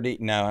it's 30.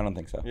 No, I don't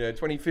think so. Yeah,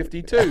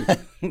 2052.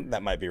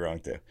 That might be wrong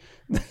too.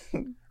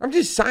 I'm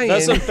just saying.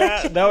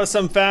 That was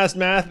some fast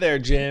math there,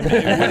 Jim.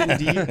 It would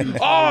indeed be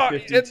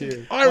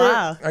 2052.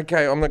 Wow.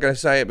 Okay, I'm not going to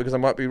say it because I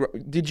might be wrong.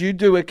 Did you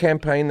do a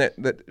campaign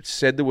that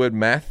said the word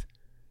math?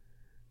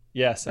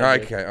 Yes. I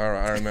did. Okay, all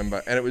right, I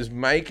remember. And it was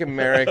Make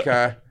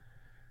America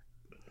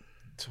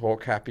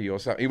Talk Happy or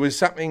something. It was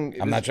something.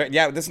 I'm not sure.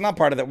 Yeah, this is not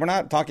part of that. We're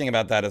not talking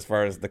about that as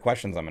far as the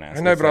questions I'm going to ask.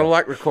 I know, but I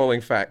like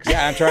recalling facts.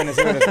 Yeah, I'm trying to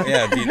see what it is.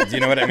 Yeah, do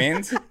you know what it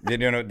means?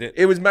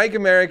 It was Make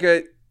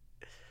America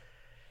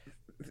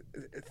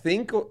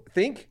Think?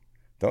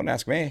 Don't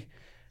ask me.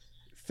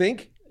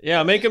 Think?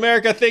 Yeah, Make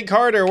America Think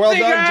Harder. Well done,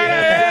 Jim.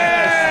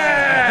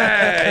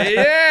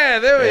 Yeah,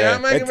 there we are.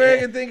 Make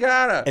America Think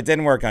Harder. It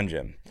didn't work on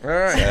Jim. All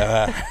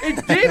right.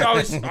 It did.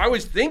 I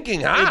was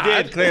thinking hard.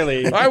 It did,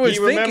 clearly. He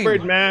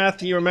remembered math.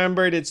 He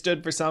remembered it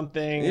stood for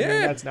something. Yeah.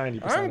 And that's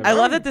 90%. I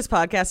love that this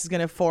podcast is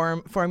going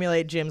to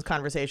formulate Jim's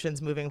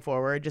conversations moving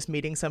forward, just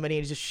meeting somebody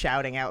and just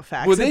shouting out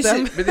facts at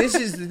them. But this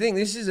is the thing.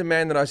 This is a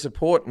man that I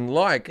support and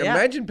like. Yeah.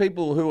 Imagine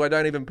people who I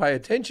don't even pay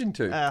attention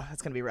to.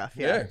 That's going to be rough,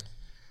 yeah.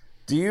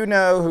 Do you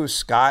know who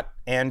Scott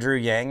Andrew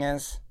Yang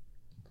is?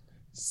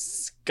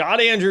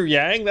 Scott Andrew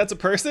Yang? That's a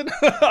person?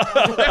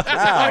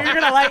 Oh, you're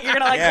gonna like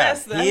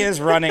this. Then. He is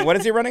running. What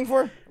is he running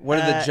for? One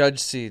of the judge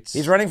seats.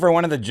 He's running for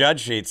one of the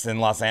judge seats in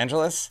Los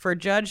Angeles. For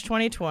Judge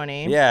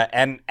 2020. Yeah,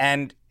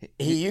 and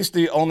he used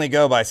to only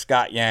go by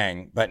Scott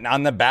Yang, but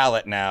on the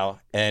ballot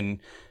now and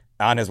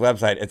on his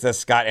website it says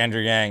Scott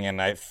Andrew Yang,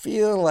 and I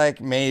feel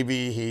like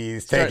maybe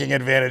he's taking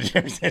advantage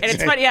of it. And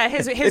it's funny, yeah.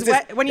 His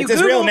when you it's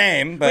his real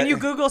name, but when you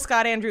Google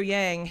Scott Andrew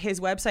Yang,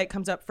 his website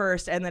comes up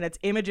first, and then it's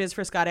images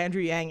for Scott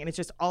Andrew Yang, and it's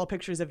just all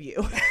pictures of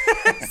you.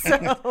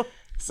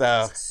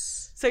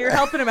 So you're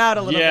helping him out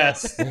a little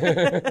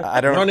bit.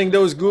 I don't running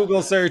those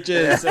Google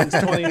searches since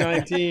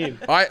 2019.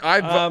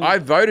 I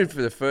voted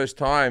for the first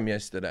time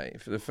yesterday.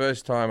 For the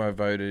first time, I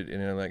voted in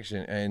an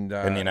election, and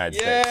in the United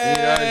States. In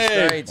the United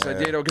States, I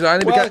did because I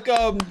only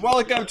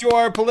Welcome to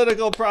our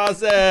political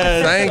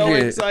process. Thank you.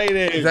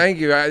 Exciting. Thank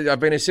you.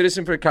 I've been a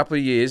citizen for a couple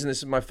of years, and this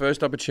is my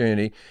first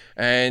opportunity.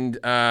 And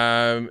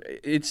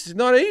it's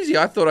not easy.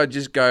 I thought I'd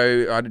just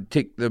I'd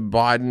tick the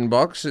Biden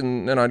box,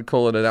 and then I'd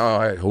call it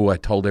I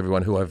told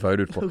everyone who I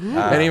voted for.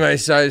 Anyway,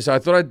 so I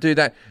thought I'd do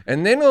that.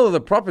 And then all of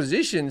the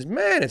propositions,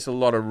 man, it's a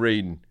lot of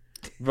reading.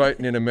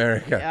 Voting in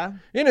America. Yeah.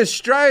 In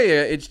Australia,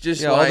 it's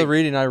just all the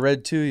reading I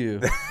read to you.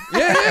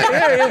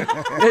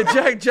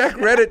 Yeah. Jack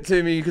read it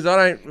to me because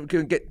I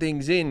don't get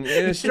things in.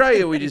 In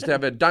Australia, we just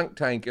have a dunk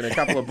tank and a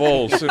couple of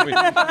balls, and we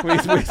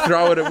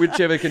throw it at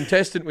whichever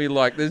contestant we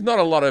like. There's not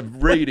a lot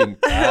of reading.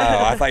 Oh,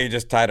 I thought you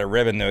just tied a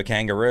ribbon to a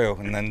kangaroo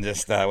and then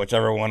just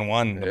whichever one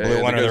won, the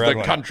blue one or the red one.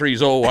 The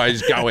country's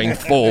always going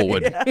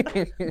forward.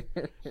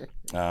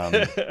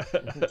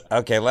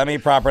 Okay, let me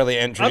properly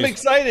introduce. I'm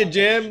excited,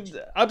 Jim.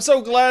 I'm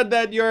so glad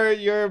that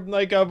you're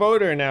like a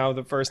voter now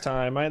the first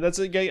time. That's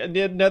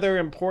another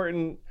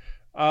important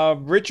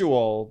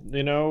ritual,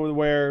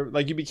 where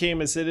like you became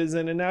a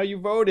citizen and now you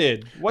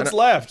voted. What's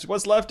left?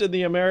 What's left of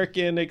the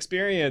American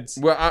experience?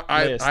 Well,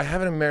 I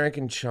have an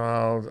American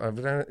child.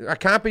 I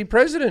can't be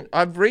president.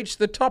 I've reached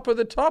the top of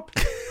the top.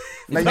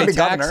 Maybe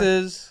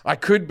taxes. I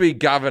could be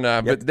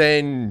governor, but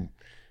then.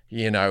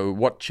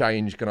 What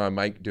change can I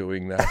make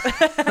doing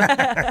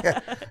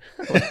that?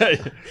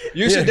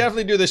 You should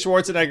definitely do the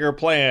Schwarzenegger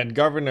plan,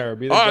 governor.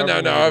 Be the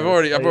governor. No, I've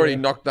already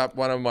knocked up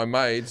one of my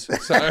maids.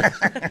 So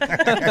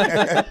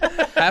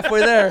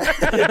halfway there.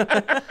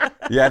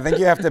 Yeah, I think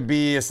you have to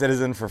be a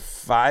citizen for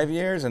 5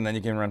 years, and then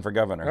you can run for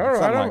governor. All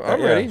right,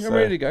 I'm ready. I'm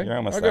ready to go. You're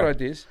almost I've there. got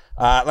ideas.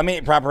 Let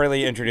me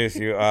properly introduce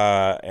you,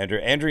 Andrew.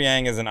 Andrew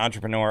Yang is an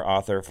entrepreneur,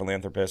 author,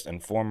 philanthropist,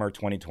 and former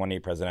 2020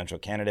 presidential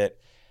candidate.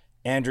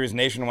 Andrew's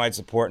nationwide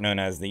support, known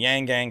as the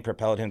Yang Gang,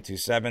 propelled him to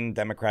 7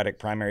 Democratic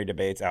primary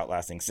debates,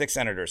 outlasting 6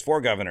 senators,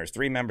 4 governors,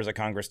 3 members of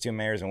Congress, 2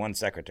 mayors, and 1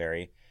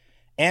 secretary.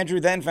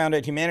 Andrew then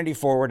founded Humanity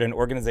Forward, an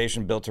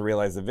organization built to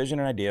realize the vision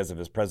and ideas of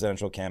his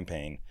presidential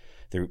campaign.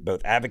 Through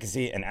both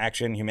advocacy and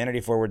action, Humanity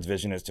Forward's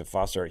vision is to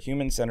foster a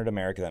human-centered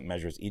America that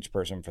measures each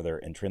person for their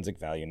intrinsic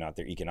value, not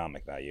their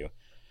economic value.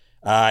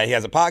 He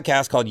has a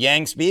podcast called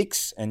Yang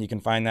Speaks, and you can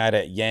find that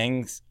at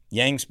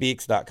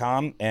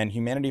yangspeaks.com, and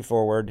Humanity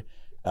Forward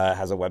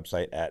has a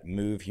website at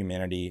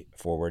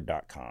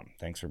movehumanityforward.com.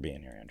 Thanks for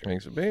being here, Andrew.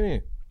 Thanks for being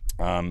here.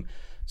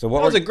 So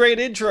that was a great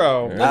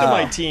intro. Look at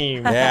my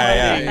team.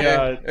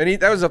 Yeah. And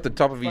that was off the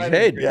top of his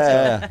head.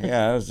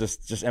 Yeah. It was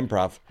just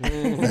improv.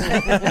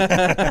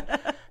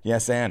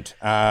 Yes, and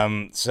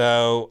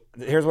so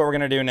here's what we're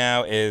gonna do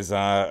now is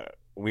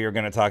we are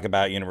gonna talk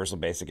about universal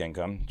basic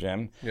income,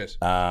 Jim. Yes.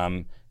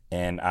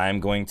 And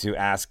I'm going to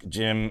ask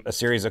Jim a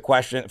series of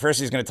questions.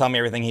 First, he's going to tell me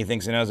everything he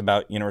thinks he knows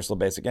about universal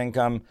basic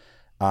income.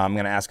 I'm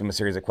going to ask him a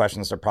series of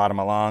questions to prod him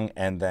along,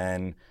 and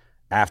then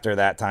after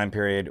that time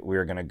period,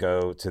 we're going to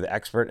go to the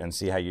expert and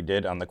see how you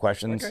did on the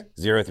questions,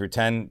 0 through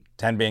 10,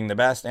 10 being the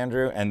best,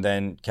 Andrew, and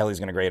then Kelly's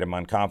going to grade him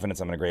on confidence.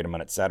 I'm going to grade him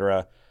on et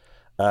cetera.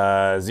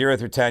 0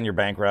 through 10, you're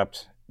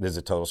bankrupt. This is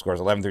the total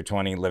scores. 11 through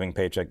 20, living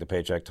paycheck to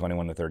paycheck.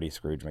 21 to 30,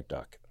 Scrooge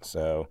McDuck.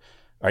 So,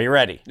 are you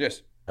ready?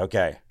 Yes.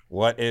 Okay.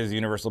 What is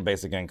universal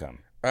basic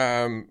income?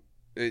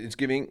 It's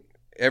giving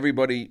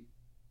everybody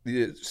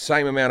the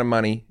same amount of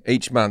money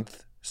each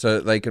month, so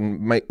that they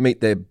can meet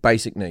their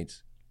basic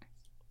needs.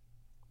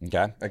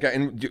 Okay.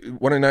 And do you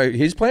want to know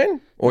his plan,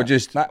 or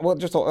just? We'll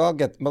get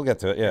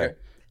to it. Yeah. Okay.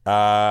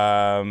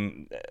 Are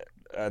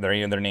there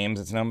any other names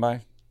it's known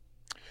by?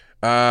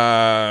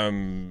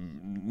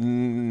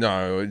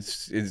 No.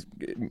 It's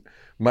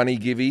Money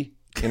Givey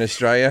in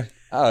Australia.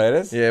 Oh, it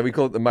is? Yeah, we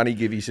call it the Money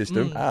Givey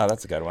system. Oh,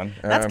 that's a good one.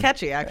 That's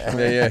catchy,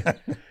 actually. Yeah.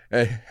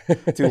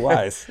 Too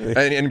wise.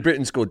 And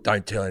Britain's called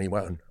 "Don't tell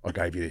anyone I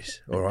gave you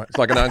this." All right, it's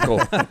like an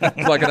uncle.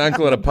 It's like an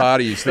uncle at a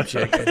party. You slip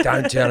check.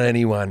 Don't tell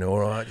anyone. All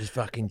right, just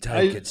fucking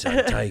take it,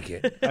 son. Take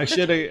it. I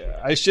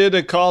should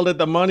have called it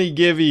the money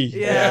givey.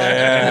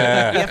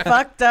 Yeah. You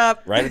fucked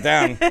up. Write it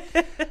down.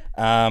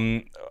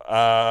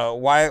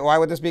 Why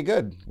would this be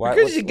good?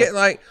 Because you get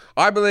like,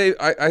 I believe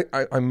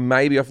I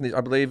may be off on this.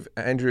 I believe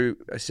Andrew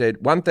said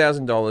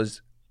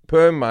 $1,000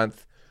 per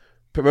month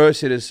per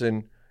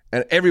citizen,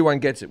 and everyone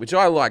gets it, which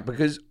I like,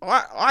 because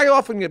I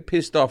often get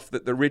pissed off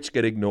that the rich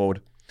get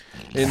ignored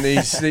in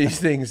these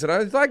things, and I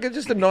was like, it's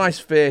just a nice,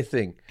 fair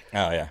thing.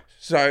 Oh yeah.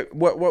 So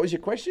what was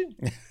your question?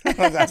 I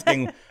was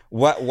asking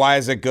why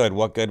is it good?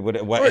 What good would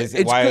it?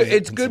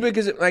 It's good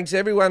because it makes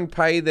everyone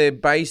pay their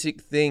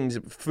basic things,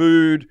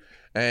 food,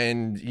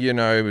 and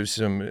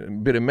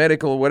some bit of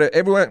medical,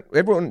 whatever.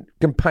 Everyone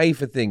can pay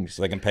for things.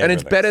 So they can pay, and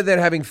it's better than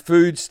having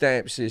food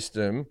stamp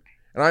system.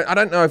 And I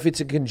don't know if it's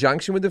in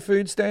conjunction with the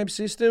food stamp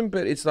system,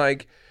 but it's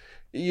like,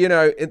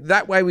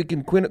 that way we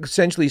can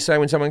essentially say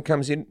when someone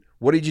comes in,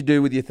 what did you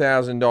do with your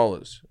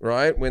 $1,000,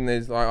 right? When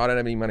there's like, I don't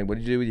have any money, what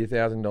did you do with your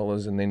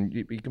 $1,000? And then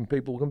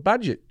people can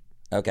budget.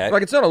 Okay.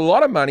 Like, it's not a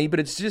lot of money, but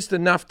it's just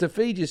enough to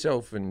feed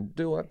yourself and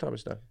do all that type of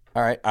stuff.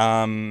 All right.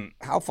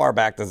 How far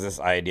back does this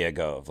idea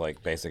go of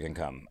like basic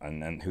income,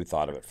 and who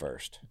thought of it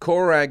first?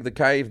 Korag the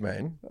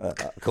caveman.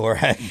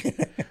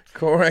 Korag.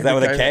 Korag. Is that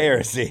with a K or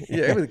a C?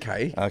 Yeah, with a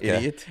K. Okay.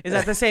 Idiot. Is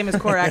that the same as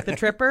Korak the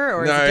Tripper,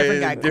 or is it a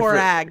different guy?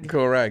 Korag.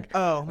 Korag.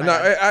 Oh, my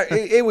God.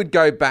 It would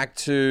go back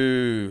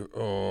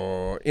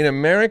to in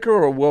America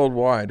or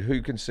worldwide.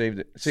 Who conceived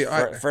it? See,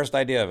 first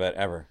idea of it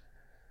ever.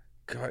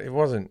 God, it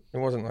wasn't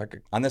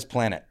like on this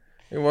planet.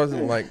 It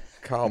wasn't like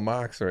Karl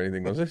Marx or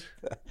anything, was it?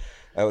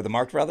 The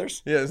Marx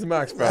Brothers? Yeah, it's the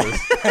Marx Brothers.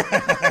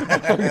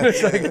 I'm going to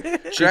say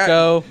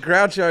Chico.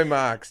 Groucho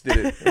Marx did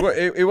it.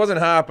 It wasn't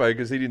Harpo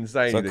because he didn't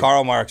say anything. So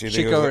Karl Marx, you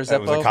think Chico was a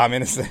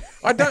communist?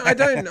 I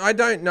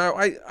don't know.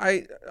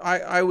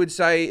 I would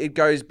say it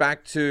goes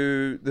back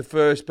to the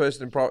first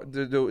person it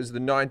was the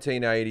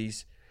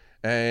 1980s,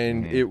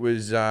 and it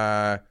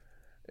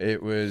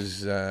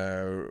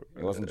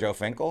wasn't Joe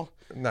Finkel?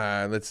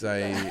 No, let's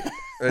say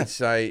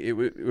it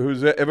was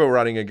who's ever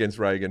running against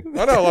Reagan.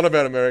 I know a lot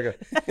about America.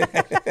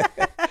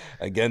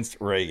 Against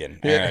Reagan.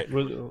 Yeah.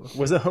 All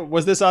right.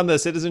 Was this on the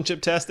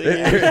citizenship testing?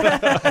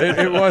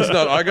 It was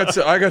not. I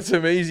got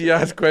some easy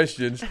ass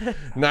questions.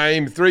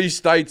 Name 3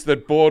 states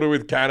that border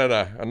with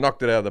Canada. I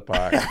knocked it out of the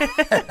park.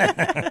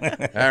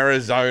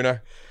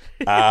 Arizona.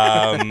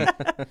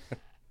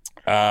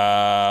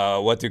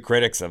 What do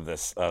critics of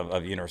this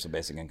of universal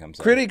basic income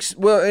say? Critics,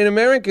 well, in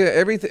America,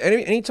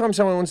 anytime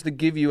someone wants to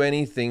give you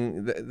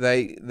anything,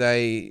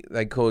 they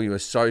call you a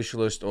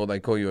socialist or they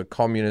call you a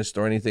communist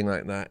or anything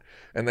like that,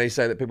 and they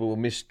say that people will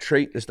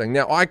mistreat this thing.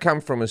 Now, I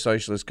come from a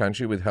socialist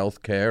country with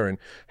healthcare and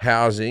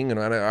housing, and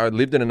I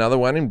lived in another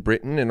one in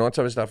Britain and all that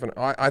type of stuff, and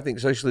I think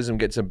socialism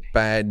gets a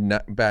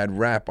bad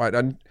rap.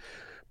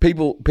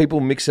 People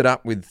mix it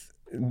up with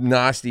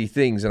nasty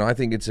things, and I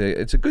think it's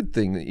a good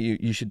thing that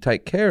you should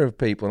take care of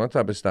people and that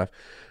type of stuff.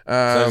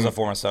 So it's a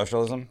form of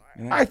socialism?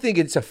 I think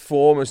it's a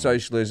form of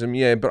socialism,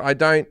 yeah, but I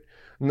don't.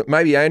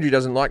 Maybe Andrew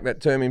doesn't like that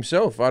term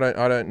himself. I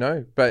don't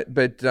know. But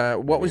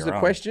what was the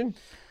question?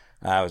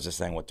 I was just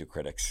saying, what do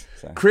critics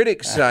say?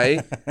 Critics say...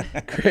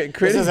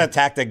 This is a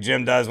tactic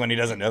Jim does when he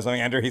doesn't know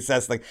something, Andrew. He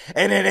says, like,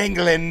 and in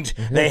England,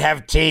 they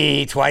have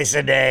tea twice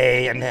a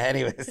day. And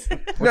anyways.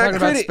 We're talking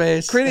about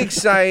space. Critics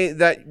say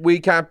that we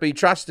can't be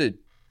trusted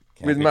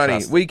with money.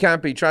 Trusted. We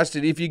can't be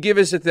trusted. If you give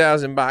us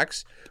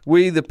 $1,000,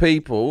 we, the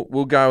people,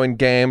 will go and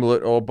gamble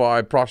it or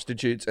buy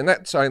prostitutes. And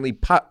that's only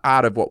part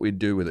of what we'd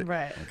do with it.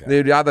 Right. Okay.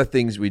 There are other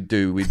things we'd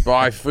do. We'd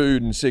buy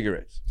food and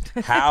cigarettes.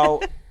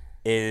 How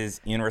is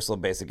universal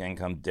basic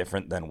income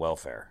different than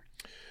welfare?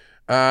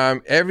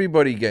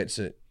 Everybody gets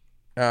it.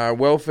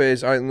 Welfare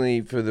is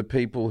only for the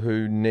people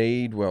who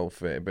need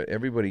welfare, but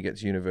everybody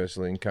gets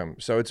universal income.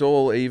 So it's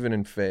all even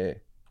and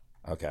fair.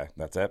 Okay,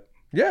 that's it?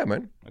 Yeah,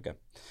 man. Okay.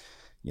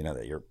 You know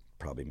that you're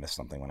probably missed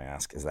something when I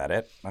ask. Is that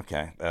it?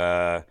 Okay.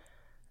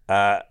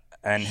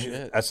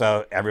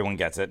 So everyone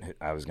gets it.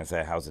 I was going to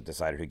say, how's it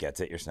decided who gets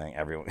it? You're saying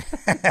everyone.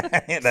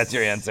 That's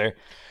your answer.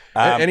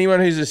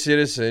 Anyone who's a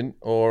citizen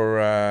or...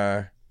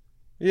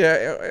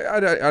 I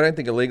don't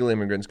think illegal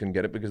immigrants can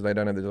get it because they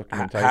don't have the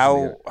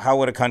documentation. How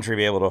would a country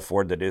be able to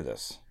afford to do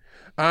this?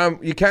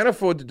 You can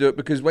afford to do it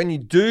because when you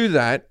do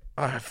that,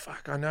 I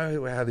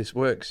know how this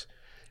works.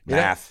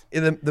 Math.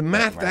 The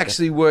math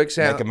actually works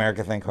out. Make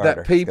America think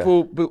harder. That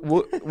people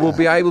will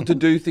be able to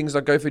do things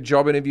like go for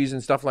job interviews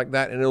and stuff like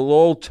that, and it'll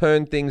all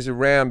turn things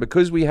around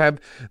because we have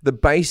the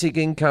basic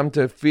income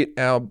to fit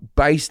our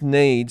base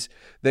needs.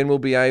 Then we'll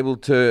be able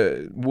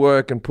to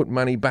work and put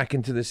money back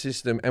into the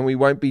system, and we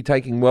won't be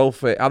taking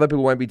welfare. Other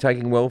people won't be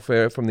taking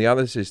welfare from the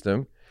other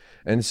system,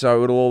 and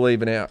so it'll all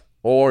even out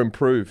or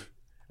improve.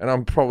 and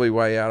I'm probably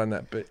way out on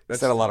that. But that's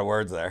Said a lot of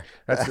words there.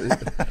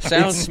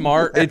 Sounds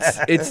smart.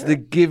 It's the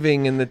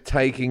giving and the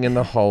taking and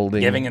the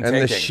holding, Giving and the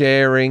taking.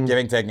 sharing.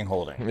 Giving, taking,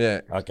 holding.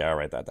 Yeah. Okay, I'll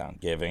write that down.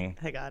 Giving,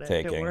 I got it.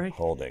 Don't taking, worry.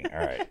 holding. All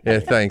right. Yeah,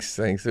 thanks.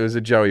 It was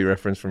a Joey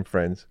reference from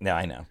Friends. No,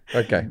 I know.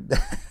 Okay.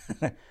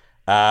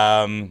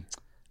 How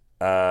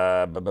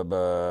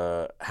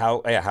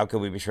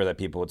could we be sure that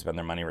people would spend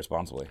their money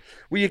responsibly?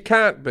 Well, you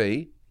can't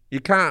be,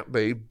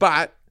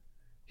 but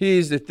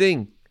here's the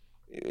thing.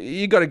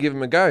 You got to give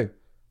them a go.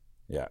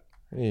 Yeah.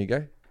 There you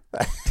go.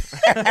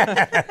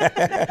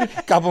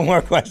 Couple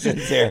more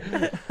questions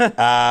here.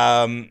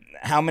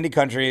 How many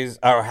countries,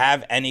 or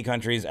have any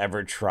countries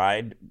ever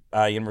tried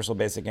universal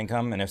basic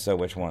income? And if so,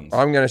 which ones?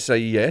 I'm going to say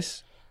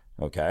yes.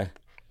 Okay.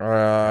 Do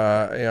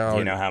Do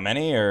you know how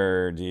many,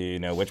 or do you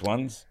know which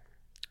ones?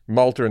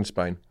 Malta and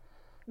Spain.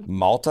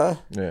 Malta?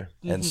 Yeah.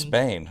 And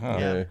Spain. Huh.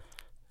 Yeah.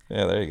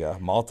 Yeah, there you go.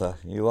 Malta.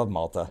 You love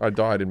Malta. I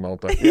died in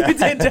Malta. You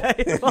did die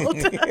in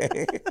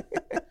Malta.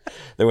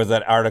 There was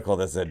that article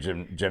that said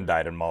Jim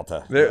died in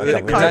Malta. There was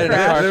a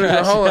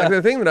whole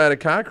the thing that I had a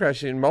car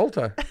crash in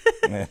Malta.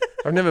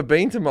 I've never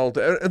been to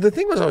Malta. The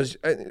thing was, I was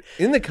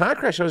in the car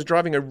crash. I was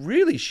driving a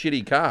really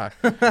shitty car.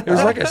 It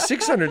was like a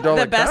 $600 car.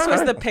 The best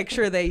was the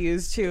picture they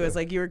used too. Is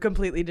like you were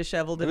completely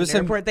disheveled in an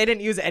airport. They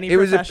didn't use any. It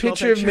was a professional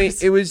picture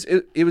pictures. of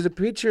me. It was a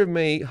picture of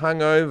me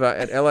hungover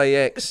at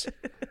LAX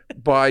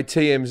by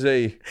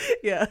TMZ.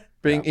 Yeah.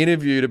 Being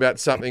interviewed about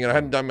something, and I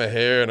hadn't done my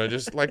hair, and I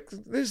just like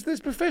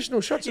there's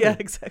professional shots of Yeah, me.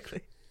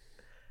 exactly.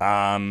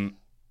 And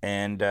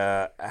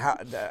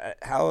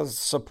how's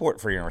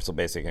support for universal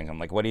basic income?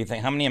 Like, what do you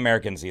think? How many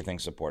Americans do you think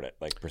support it,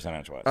 like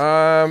percentage-wise?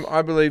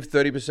 I believe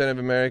 30% of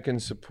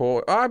Americans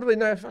support. Oh, I believe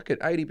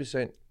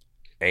 80%.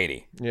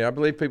 80. Yeah, I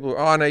believe people.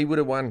 Oh no, you would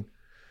have won.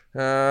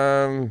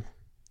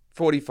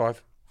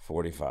 45.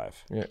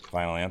 45. Yeah.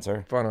 Final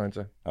answer? Final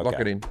answer. Okay. Lock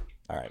it in.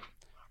 All right.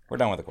 We're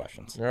done with the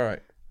questions. All right.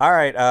 All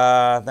right.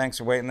 Thanks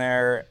for waiting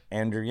there,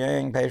 Andrew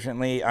Yang,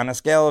 patiently. On a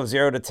scale of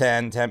 0 to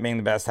 10, 10 being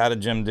the best, how did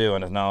Jim do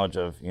on his knowledge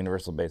of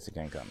universal basic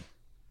income?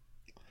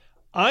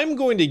 I'm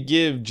going to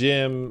give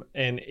Jim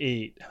an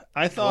 8.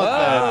 I thought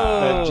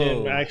that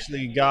Jim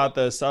actually got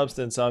the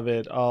substance of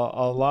it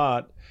a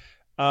lot.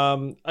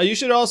 You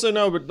should also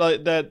know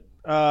that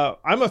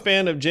I'm a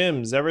fan of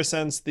Jim's ever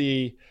since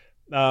the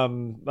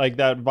like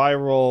that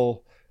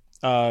viral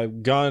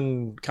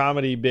gun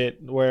comedy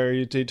bit where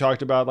you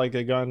talked about like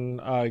the gun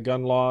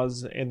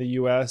laws in the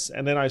U.S.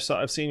 And then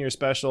I've seen your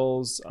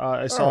specials.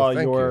 I saw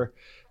your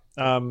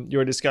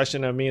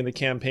discussion of me in the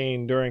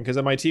campaign during,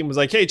 because my team was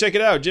like, hey, check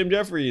it out, Jim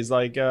Jeffries,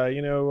 like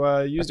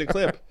used a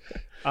clip.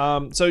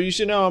 So you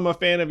should know I'm a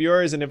fan of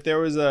yours, and if there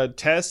was a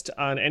test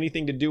on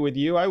anything to do with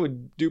you, I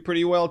would do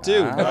pretty well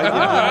too.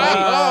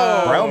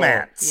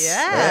 Romance.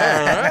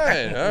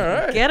 Yeah. All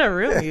right. Get a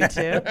room, you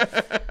two.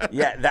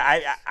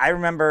 Yeah, I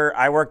remember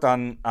I worked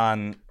on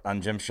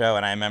Jim's show,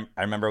 and I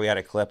remember we had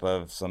a clip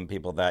of some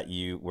people that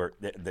you were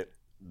that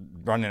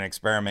running an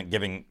experiment,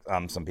 giving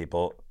some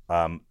people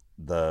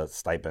the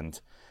stipend,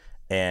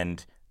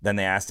 and then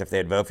they asked if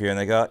they'd vote for you, and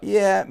they go,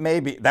 "Yeah,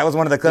 maybe." That was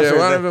one of the clips. Yeah,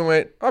 one of them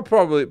went, "I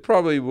probably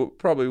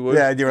would."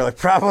 Yeah, you were like,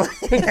 "Probably,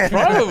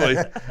 probably."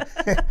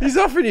 He's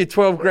offering you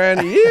 $12,000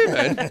 a year,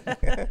 man.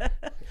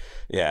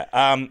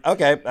 Yeah.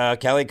 Okay.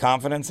 Kelly,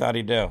 confidence. How do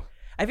you do?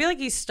 I feel like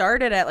he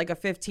started at like a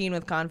 15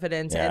 with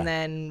confidence, and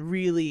then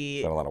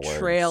really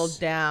trailed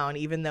down,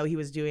 even though he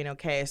was doing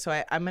okay. So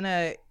I'm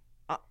gonna.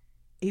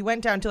 He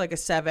went down to like a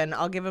 7.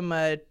 I'll give him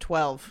a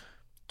 12.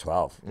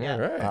 12. Yeah.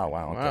 Right. Oh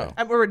wow.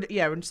 Okay. We're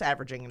just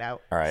averaging it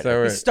out. All right.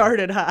 So he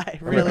started high,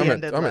 really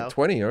ended low. I'm at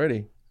 20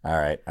 already. All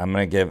right. I'm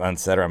gonna give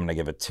Unsetter. I'm gonna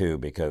give it 2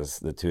 because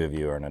the two of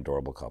you are an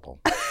adorable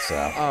couple. So,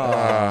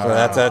 so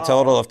that's a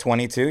total of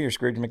 22. You're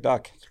Scrooge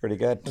McDuck. It's pretty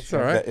good. That's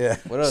all right. Yeah.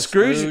 What else?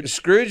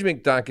 Scrooge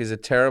McDuck is a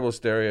terrible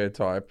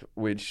stereotype,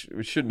 which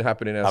shouldn't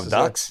happen in our Of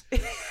society.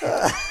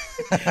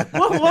 ducks.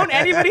 Won't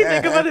anybody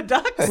think about a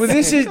duck? Well,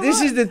 this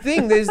is the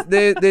thing. There's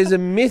a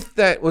myth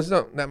that it's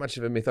not that much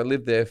of a myth. I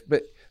lived there,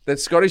 but that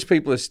Scottish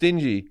people are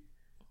stingy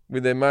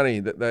with their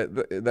money.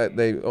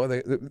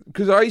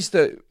 Because I used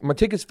to, my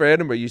tickets for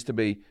Edinburgh used to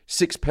be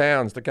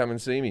 £6 to come and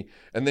see me,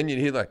 and then you'd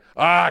hear like,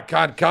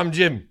 can't come,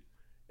 Jim,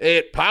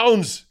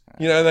 £8.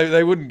 You know,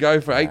 they wouldn't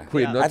go for £8.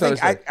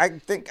 Yeah. I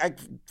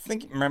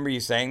think remember you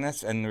saying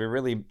this, and we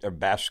really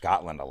bash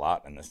Scotland a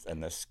lot in this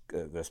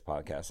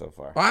podcast so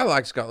far. I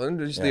like Scotland,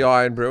 just the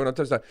Iron Brew and all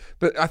that stuff.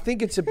 But I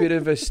think it's a bit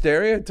of a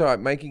stereotype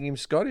making him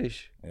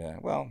Scottish. Yeah,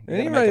 well.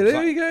 Anyway,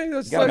 there you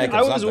go. That's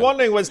I was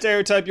wondering what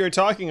stereotype you were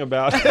talking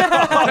about.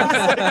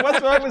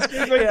 What's wrong with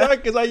Scrooge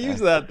McDuck? Because I use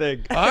that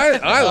thing.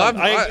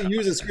 I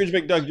use a Scrooge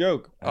McDuck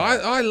joke.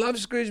 I love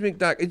Scrooge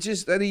McDuck. It's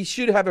just that he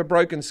should have a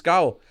broken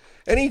skull.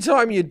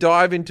 Anytime you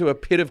dive into a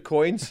pit of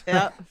coins,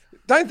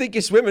 don't think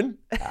you're swimming.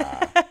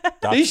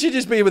 He should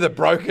just be with a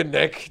broken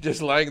neck,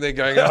 just laying there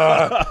going,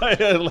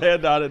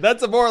 land on it.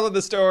 That's the moral of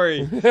the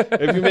story.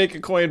 If you make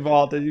a coin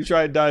vault and you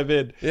try and dive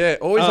in. Yeah,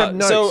 always have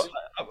notes.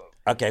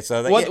 Okay,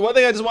 so one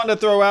thing I just wanted to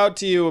throw out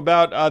to you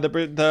about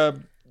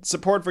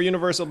support for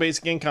universal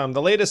basic income.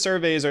 The latest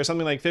surveys are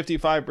something like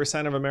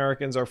 55% of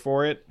Americans are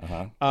for it,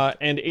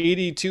 and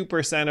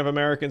 82% of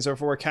Americans are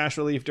for cash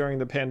relief during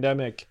the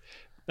pandemic,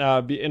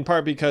 in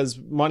part because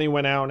money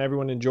went out and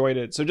everyone enjoyed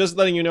it. So just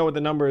letting you know what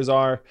the numbers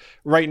are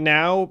right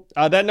now.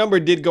 That number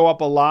did go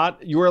up a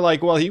lot. You were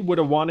like, well, he would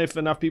have won if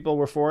enough people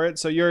were for it.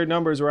 So your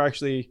numbers were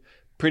actually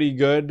pretty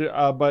good,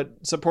 but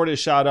support has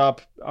shot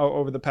up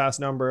over the past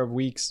number of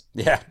weeks.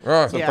 Yeah,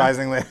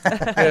 surprisingly.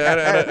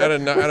 Out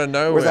of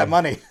nowhere. Where's that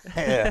money?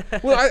 Yeah.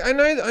 Well, I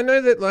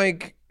know that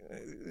like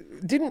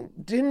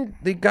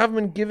didn't the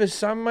government give us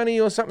some money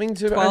or something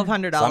to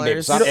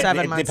 $1,200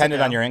 7 months depended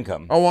ago. on your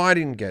income. Oh, I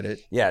didn't get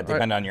it. Yeah, it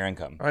depended on your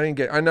income. I didn't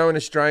get. I know in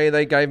Australia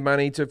they gave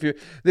money to a few.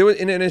 There was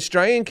in an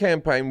Australian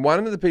campaign.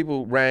 One of the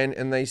people ran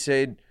and they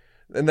said,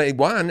 and they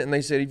won, and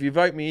they said, if you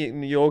vote me,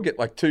 you'll get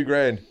like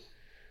 $2,000.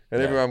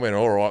 And everyone went,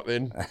 all right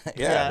then.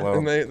 Well,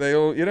 and they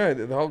all,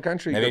 the whole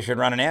country. Maybe you should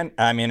run in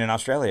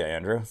Australia,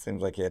 Andrew.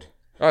 Seems like it.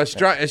 Oh,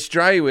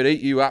 Australia would eat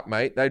you up,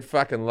 mate. They'd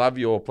fucking love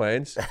your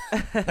plans.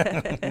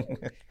 I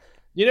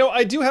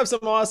do have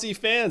some Aussie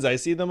fans. I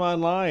see them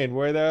online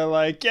where they're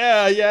like,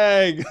 yeah,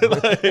 Yang,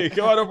 like,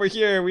 come on over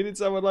here. We need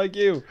someone like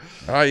you.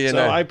 Oh, yeah,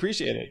 so I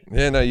appreciate it.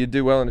 Yeah, no, you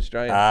do well in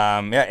Australia.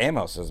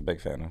 Amos is a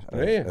big fan of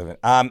it.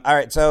 All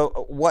right,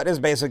 so what is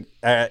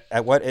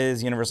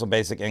universal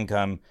basic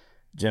income?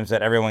 Jim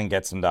said everyone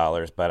gets some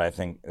dollars, but I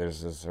think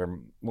is there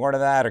more to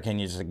that, or can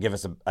you just give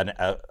us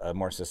a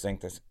more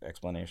succinct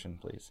explanation,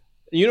 please?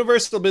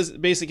 Universal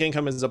basic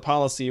income is a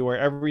policy where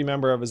every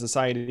member of a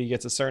society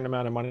gets a certain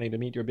amount of money to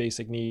meet your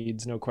basic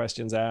needs, no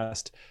questions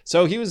asked.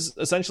 So he was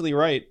essentially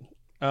right.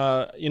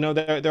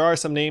 There are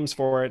some names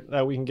for it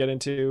that we can get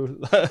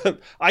into.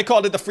 I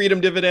called it the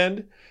freedom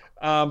dividend,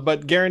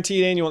 but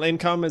guaranteed annual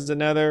income is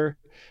another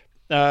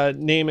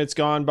name it's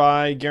gone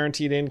by.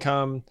 Guaranteed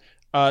income.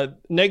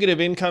 Negative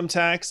income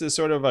tax is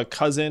sort of a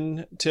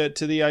cousin to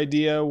the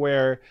idea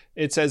where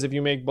it says if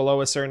you make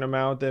below a certain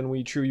amount, then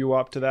we true you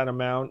up to that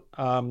amount.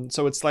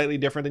 So it's slightly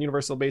different than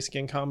universal basic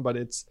income, but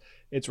it's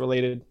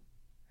related.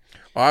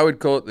 I would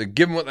call it the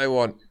give them what they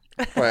want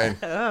plan.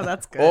 Oh,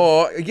 that's good.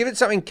 Or give it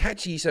something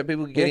catchy so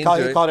people can get into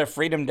it. You called it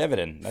freedom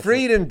dividend.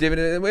 Freedom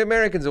dividend.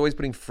 Americans are always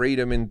putting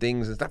freedom in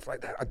things and stuff like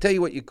that. I'll tell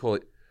you what you call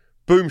it.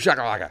 Boom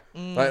shakalaka.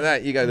 Like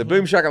that. You go, the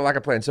boom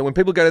shakalaka plan. So when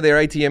people go to their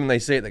ATM and they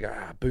see it, they go,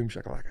 boom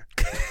shakalaka.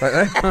 Like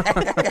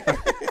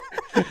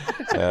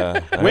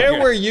that. Where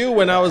were you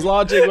when I was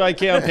launching my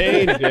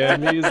campaign,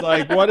 Jim? He's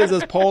like, what is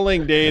this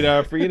polling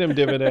data, freedom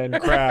dividend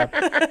crap?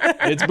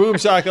 It's boom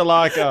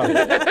shakalaka.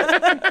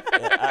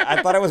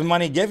 I thought it was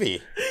money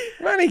givey.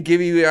 Money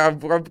givey.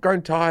 I've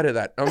grown tired of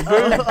that.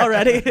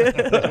 Already.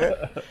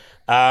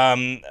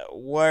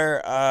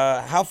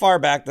 How far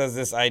back does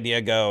this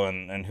idea go,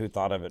 and who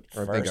thought of it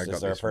first?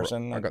 Is there a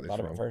person that thought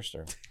of it first?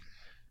 Or?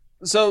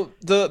 So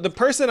the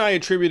person I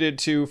attributed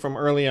to from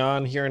early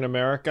on here in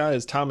America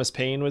is Thomas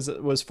Paine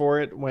was for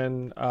it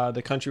when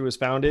the country was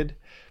founded.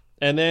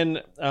 And then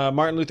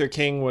Martin Luther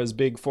King was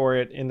big for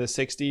it in the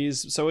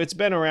 60s. So it's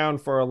been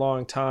around for a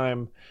long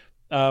time.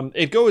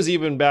 It goes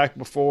even back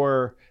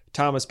before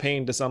Thomas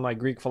Paine to some like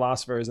Greek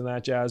philosophers and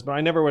that jazz, but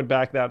I never went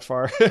back that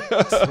far.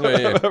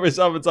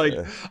 Myself, it's like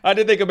I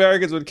didn't think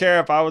Americans would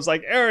care if I was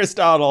like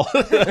Aristotle.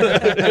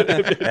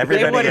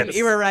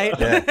 You were right.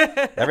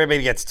 Yeah.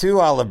 Everybody gets 2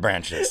 olive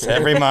branches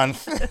every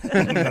month.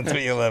 That's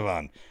what you live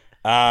on.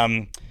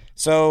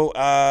 So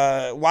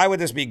why would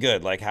this be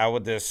good? Like, how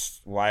would this?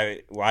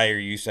 Why are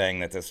you saying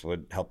that this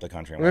would help the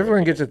country? Well,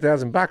 everyone gets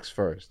 $1,000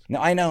 first. No,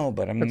 I know,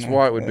 but that's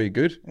why it would be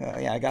good.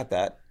 Yeah, I got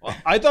that. Well,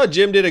 I thought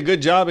Jim did a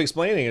good job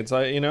explaining. It's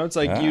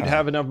like you'd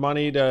have enough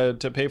money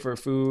to pay for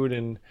food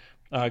and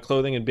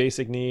clothing and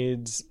basic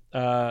needs,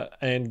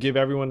 and give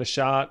everyone a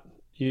shot.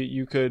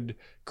 You could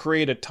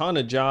create a ton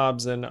of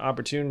jobs and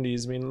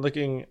opportunities. I mean,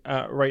 looking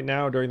right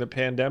now during the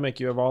pandemic,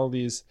 you have all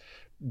these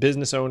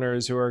business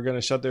owners who are going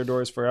to shut their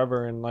doors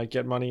forever and like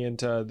get money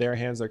into their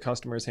hands, their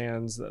customers'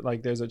 hands.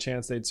 Like there's a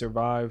chance they'd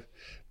survive.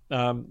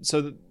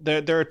 So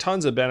there are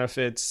tons of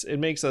benefits. It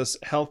makes us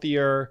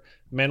healthier,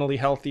 mentally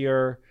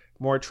healthier,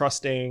 more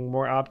trusting,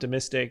 more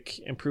optimistic,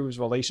 improves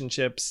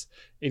relationships.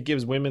 It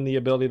gives women the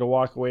ability to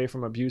walk away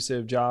from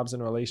abusive jobs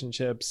and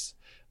relationships.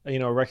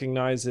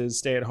 Recognizes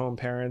stay-at-home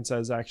parents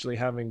as actually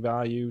having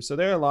value. So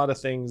there are a lot of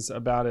things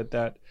about it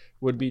that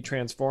would be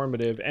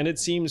transformative, and it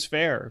seems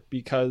fair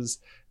because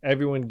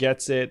everyone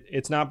gets it.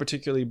 It's not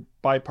particularly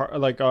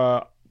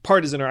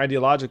partisan or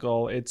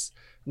ideological. It's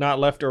not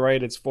left or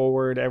right. It's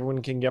forward.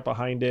 Everyone can get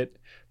behind it.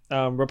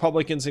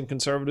 Republicans and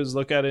conservatives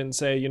look at it and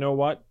say, you know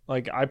what?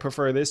 Like, I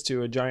prefer this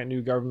to a giant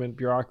new government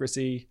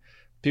bureaucracy.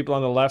 People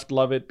on the left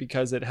love it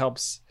because it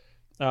helps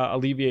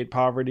alleviate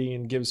poverty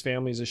and gives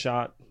families a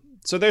shot.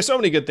 So there's so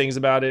many good things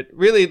about it.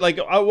 Really, like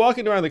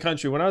walking around the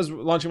country, when I was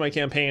launching my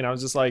campaign, I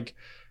was just like,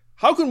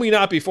 how can we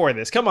not be for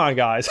this? Come on,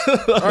 guys.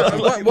 What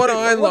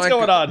I what's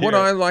going on here? What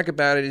I like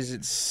about it is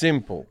it's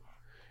simple.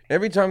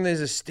 Every time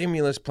there's a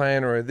stimulus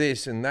plan or a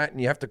this and that, and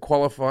you have to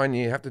qualify and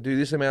you have to do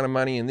this amount of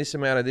money and this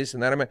amount of this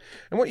and that amount.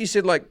 And what you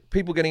said, like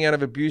people getting out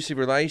of abusive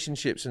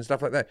relationships and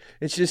stuff like that,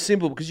 it's just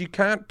simple because you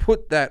can't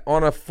put that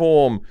on a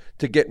form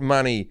to get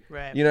money.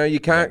 Right. You know, you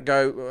can't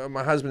go,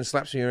 my husband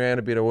slaps me around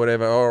a bit or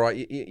whatever. All right.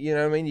 You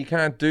know what I mean? You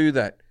can't do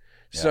that.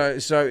 Yeah.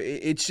 So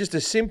it's just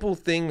a simple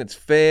thing that's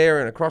fair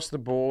and across the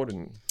board.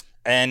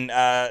 And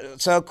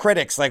so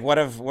critics, like, what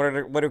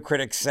do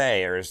critics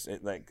say, or is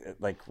it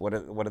like what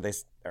do they,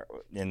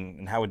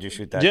 and how would you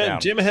shoot that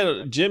down? Jim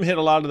hit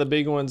a lot of the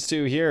big ones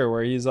too here,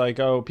 where he's like,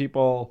 oh,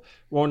 people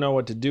won't know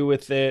what to do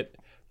with it.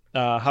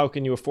 How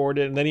can you afford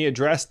it? And then he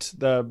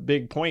addressed the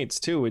big points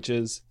too, which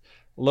is,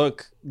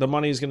 look, the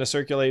money is going to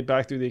circulate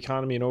back through the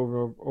economy and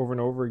over and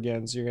over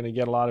again. So you're going to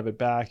get a lot of it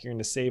back. You're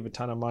going to save a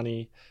ton of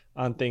money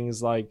on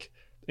things like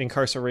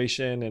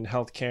incarceration and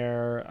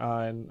healthcare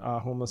and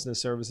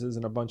homelessness services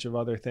and a bunch of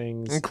other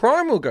things. And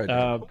crime will go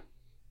down.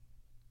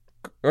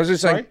 I was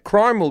just saying,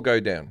 crime will go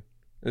down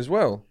as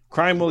well.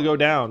 Crime will go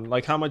down.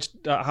 Like how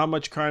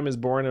much crime is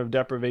born of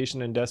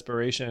deprivation and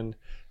desperation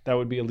that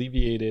would be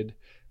alleviated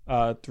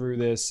through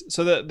this.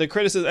 So the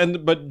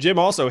criticism, but Jim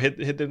also hit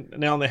the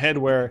nail on the head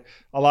where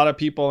a lot of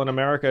people in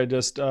America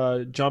just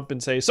jump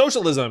and say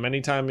socialism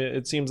anytime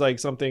it seems like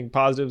something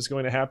positive is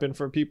going to happen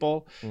for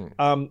people.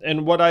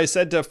 And what I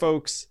said to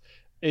folks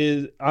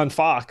is on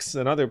Fox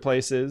and other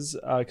places,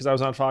 because I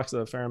was on Fox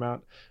a fair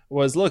amount,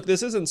 was, look,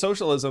 this isn't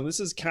socialism. This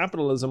is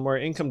capitalism where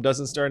income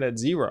doesn't start at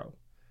zero.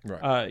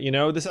 Right.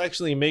 This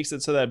actually makes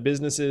it so that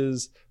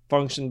businesses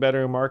function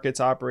better,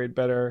 markets operate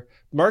better.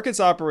 Markets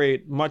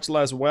operate much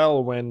less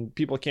well when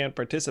people can't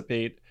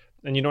participate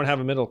and you don't have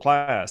a middle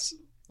class.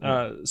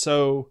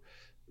 So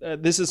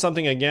this is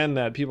something, again,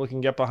 that people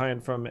can get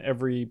behind from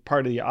every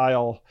part of the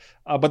aisle.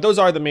 But those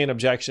are the main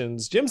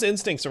objections. Jim's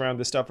instincts around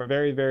this stuff are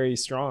very, very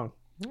strong.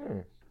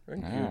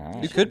 Thank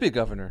you. You could be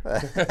governor.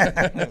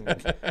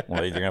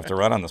 Well, you're going to have to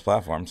run on this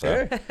platform.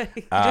 So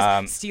he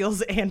just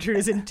steals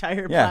Andrew's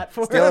entire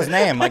platform. Steal his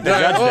name like the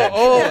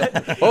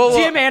judge did.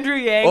 Jim Andrew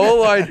Yang.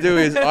 All I do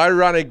is I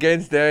run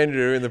against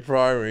Andrew in the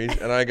primaries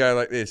and I go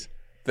like this,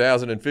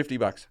 $1,050.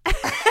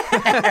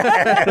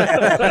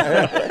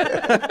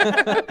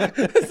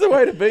 That's the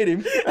way to beat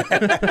him.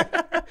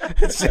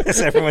 It's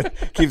just everyone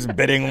keeps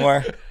bidding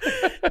more.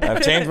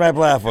 I've changed my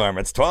platform.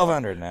 It's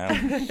 $1,200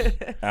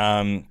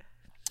 now.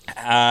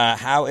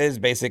 How is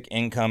basic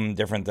income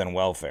different than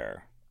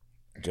welfare?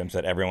 Jim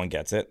said everyone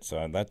gets it,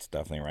 so that's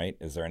definitely right.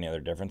 Is there any other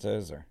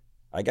differences? Or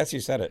I guess you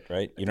said it,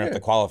 right? You don't have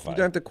to qualify. You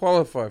don't have to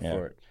qualify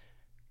for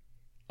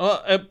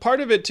it.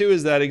 Part of it, too,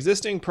 is that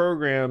existing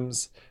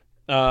programs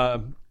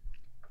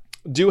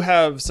do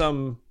have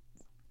some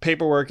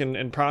paperwork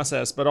and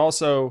process, but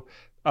also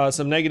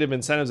some negative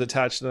incentives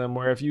attached to them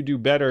where if you do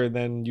better,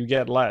 then you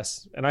get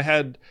less. And I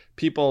had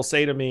people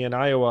say to me in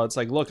Iowa, it's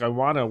like, look, I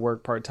want to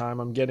work part-time.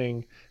 I'm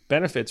getting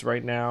benefits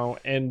right now,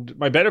 and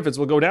my benefits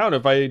will go down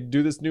if I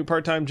do this new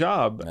part-time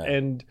job. Yeah.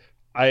 And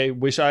I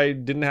wish I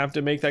didn't have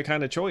to make that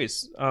kind of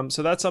choice.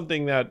 So that's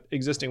something that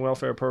existing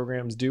welfare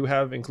programs do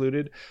have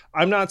included.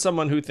 I'm not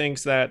someone who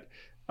thinks that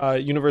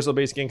universal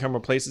basic income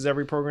replaces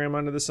every program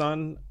under the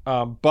sun,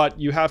 but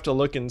you have to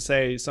look and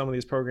say some of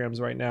these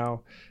programs right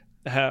now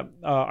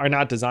are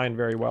not designed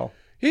very well.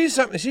 Here's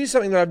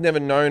something that I've never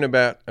known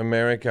about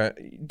America.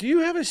 Do you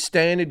have a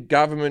standard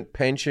government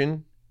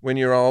pension when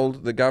you're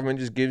old? The government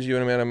just gives you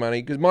an amount of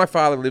money? Because my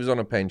father lives on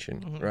a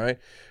pension, right?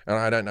 And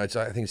I don't know. I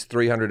think it's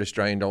 300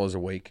 Australian dollars a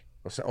week.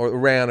 Or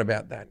around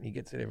about that, and he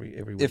gets it every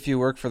week. If you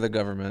work for the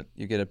government,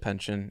 you get a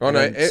pension. Oh,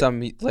 no,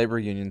 some labor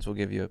unions will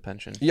give you a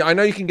pension. Yeah, I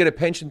know you can get a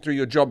pension through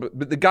your job,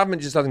 but the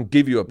government just doesn't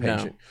give you a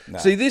pension. No.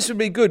 See, this would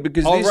be good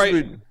because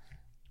would...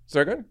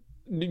 Sorry, go ahead.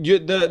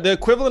 The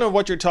equivalent of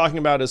what you're talking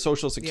about is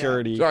Social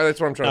Security. Yeah. Sorry, that's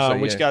what I'm trying to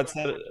say. Which got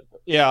said.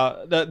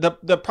 Yeah,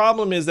 the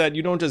problem is that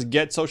you don't just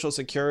get Social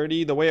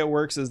Security. The way it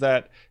works is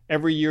that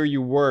every year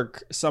you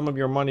work, some of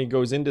your money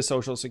goes into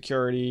Social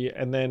Security,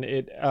 and then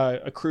it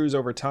accrues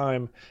over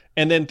time,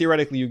 and then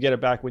theoretically you get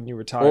it back when you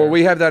retire. Well,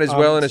 we have that as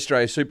well in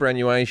Australia,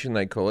 superannuation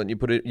they call it. And you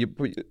put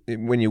it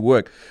when you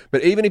work.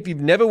 But even if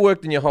you've never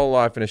worked in your whole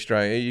life in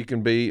Australia, you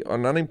can be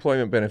on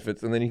unemployment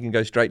benefits, and then you can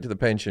go straight to the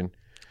pension,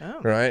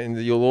 right?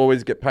 And you'll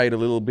always get paid a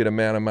little bit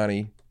amount of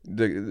money.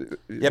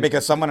 Yeah,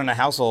 because someone in a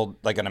household,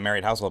 like in a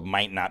married household,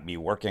 might not be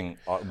working.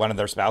 One of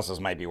their spouses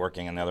might be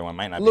working and the other one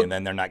might not be, and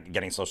then they're not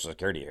getting Social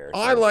Security here. So.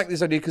 I like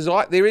this idea because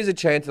there is a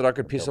chance that I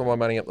could piss all my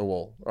money up the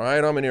wall. All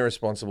right, I'm an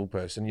irresponsible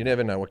person. You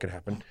never know what could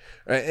happen.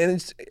 And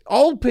it's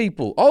old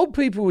people. Old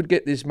people would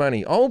get this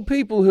money. Old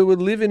people who are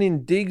living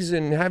in digs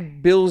and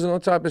have bills and all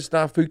type of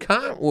stuff who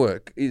can't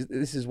work.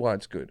 This is why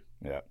it's good.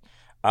 Yeah.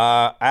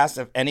 Asked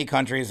if any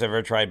countries have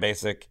ever tried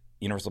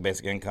universal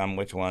basic income,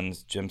 which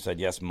ones? Jim said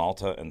yes,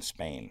 Malta and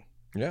Spain.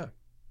 Yeah.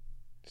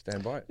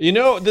 Stand by it. You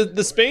know,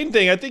 the Spain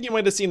thing, I think you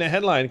might have seen a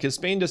headline because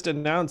Spain just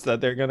announced that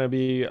they're going to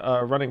be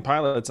running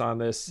pilots on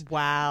this.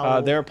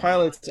 Wow. They're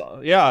pilots.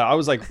 Yeah, I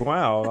was like,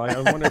 wow. I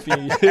wonder if he...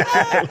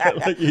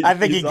 I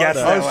think he guessed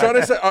that. I was trying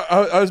to say,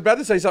 I was about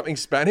to say something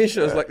Spanish.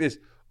 I was like this,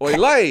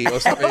 oile or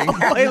something.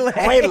 Oile.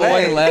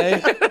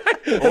 Oile.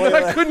 And then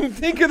I couldn't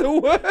think of the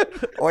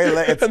word.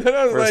 And then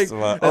I was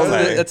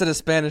like, it's at a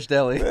Spanish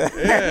deli.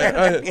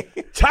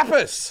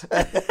 Tapas.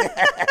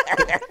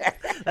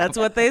 That's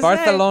what they say.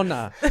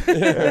 Barcelona.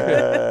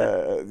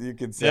 You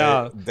could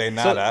say de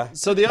nada.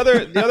 So the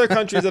other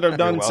countries that have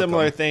done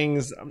similar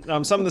things,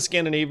 some of the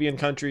Scandinavian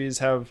countries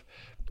have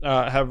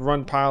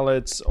run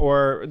pilots,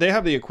 or they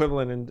have the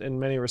equivalent in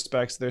many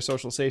respects, their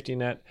social safety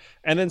net.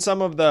 And then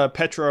some of the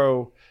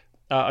petro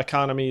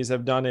economies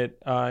have done it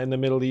in the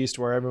Middle East,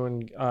 where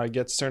everyone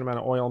gets a certain amount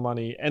of oil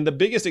money. And the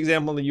biggest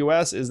example in the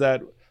U.S. is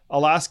that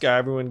Alaska,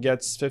 everyone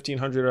gets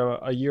 $1,500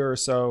 a year or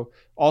so,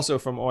 also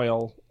from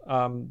oil,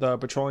 the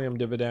petroleum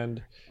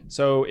dividend.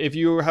 So if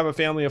you have a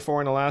family of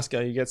 4 in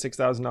Alaska, you get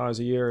 $6,000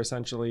 a year,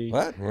 essentially.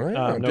 What?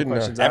 No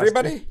questions asked.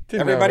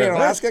 Everybody in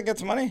Alaska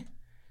gets money?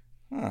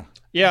 Huh.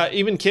 Yeah,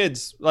 even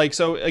kids. Like,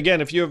 so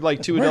again, if you have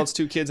like 2 adults,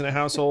 2 kids in a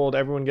household,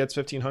 everyone gets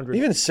 $1,500.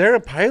 Even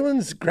Sarah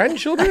Palin's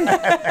grandchildren?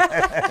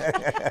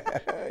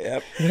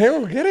 Yep. They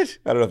all get it.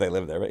 I don't know if they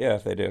live there, but yeah,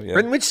 if they do. Yeah.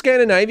 And which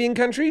Scandinavian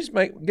countries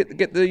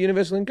get the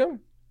universal income?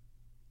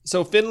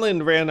 So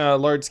Finland ran a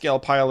large-scale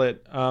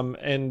pilot,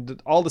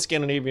 and all the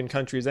Scandinavian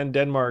countries and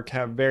Denmark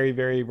have very,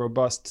 very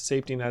robust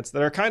safety nets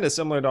that are kind of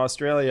similar to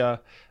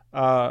Australia,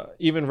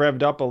 even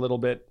revved up a little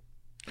bit.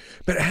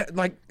 But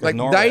like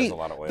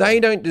they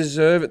don't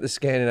deserve it, the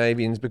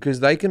Scandinavians,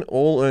 because they can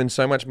all earn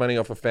so much money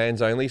off a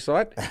fans only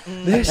site.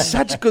 They're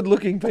such good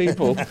looking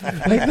people.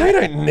 Like, they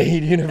don't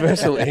need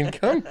universal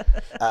income.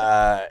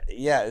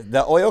 Yeah,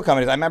 the oil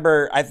companies.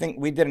 I think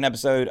we did an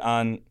episode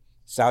on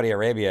Saudi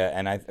Arabia,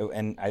 and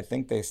I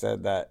think they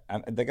said that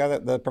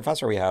the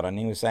professor we had on,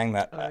 he was saying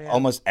that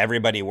almost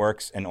everybody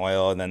works in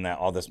oil, and then that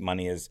all this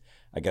money is,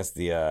 I guess,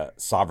 the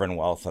sovereign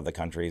wealth of the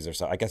countries, or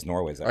so. I guess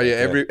Norway's that. Oh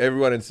yeah,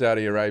 everyone in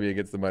Saudi Arabia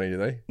gets the money, do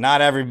they?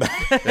 Not everybody.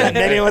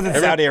 Maybe it wasn't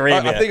Saudi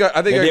Arabia.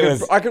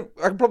 I could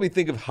probably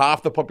think of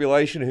half the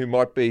population who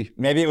might be.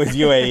 Maybe it was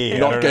UAE.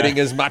 Not getting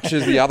as much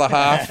as the other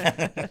half.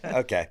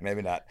 Okay,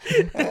 maybe not.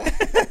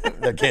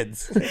 They're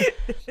kids.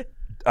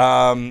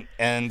 I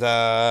don't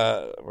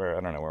know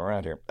where we're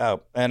at here. Oh,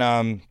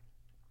 and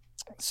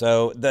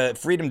so the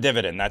Freedom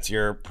Dividend, that's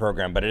your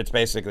program, but it's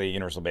basically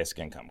universal basic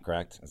income,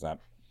 correct? Is that?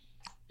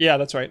 Yeah,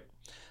 that's right.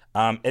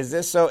 Is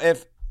this so?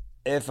 If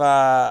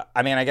I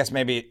mean, I guess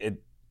maybe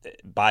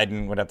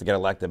Biden would have to get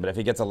elected, but if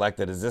he gets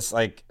elected, is this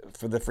like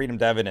for the Freedom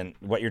Dividend?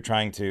 What you're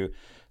trying to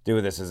do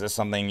with this? Is this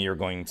something you're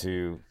going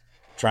to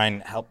try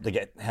and help to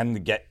get him to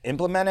get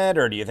implemented,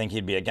 or do you think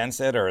he'd be against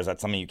it, or is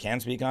that something you can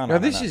speak on? Now,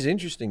 this is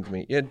interesting to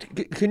me. Yeah,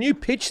 can you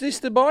pitch this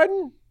to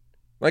Biden?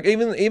 Like,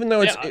 even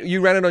though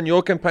you ran it on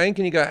your campaign,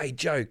 can you go, hey,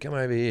 Joe, come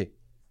over here.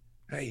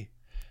 Hey.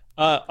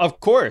 Of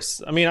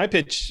course. I mean, I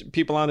pitch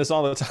people on this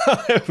all the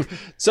time.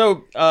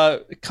 So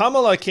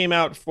Kamala came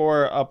out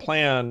for a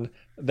plan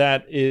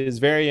that is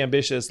very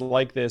ambitious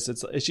like this.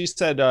 She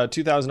said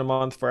 $2,000 a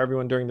month for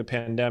everyone during the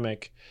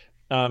pandemic.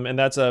 And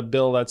that's a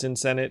bill that's in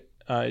Senate.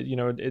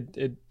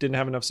 It didn't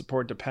have enough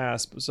support to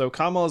pass. So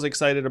Kamala's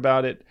excited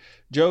about it.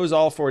 Joe's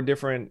all for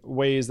different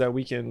ways that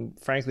we can,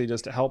 frankly,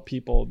 just help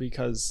people,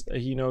 because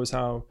he knows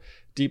how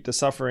deep the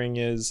suffering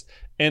is.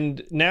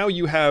 And now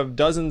you have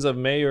dozens of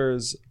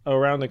mayors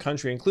around the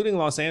country, including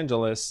Los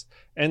Angeles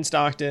and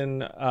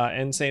Stockton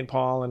and St.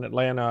 Paul and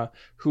Atlanta,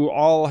 who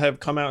all have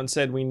come out and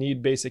said we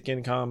need basic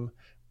income,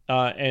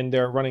 and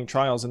they're running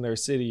trials in their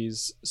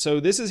cities. So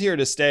this is here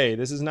to stay.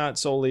 This is not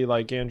solely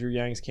like Andrew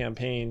Yang's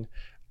campaign.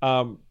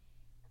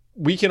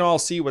 We can all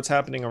see what's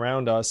happening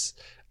around us.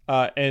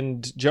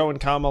 And Joe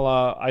and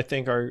Kamala, I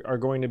think, are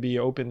going to be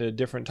open to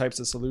different types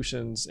of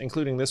solutions,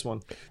 including this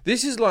one.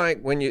 This is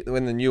like when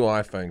the new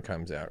iPhone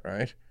comes out,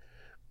 right?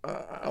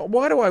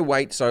 Why do I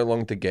wait so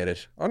long to get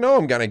it? I know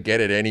I'm going to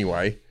get it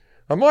anyway.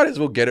 I might as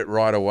well get it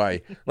right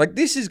away. Like,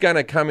 this is going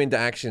to come into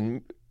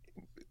action,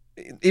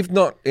 if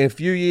not in a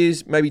few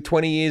years, maybe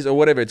 20 years or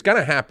whatever. It's going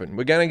to happen.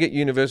 We're going to get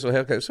universal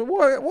healthcare. So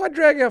why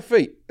drag our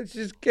feet? Let's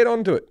just get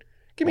onto it.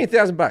 Give me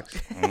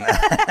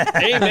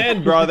 $1,000.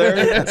 Amen,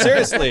 brother.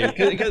 Seriously,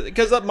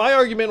 because my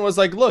argument was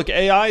like, look,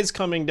 AI is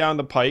coming down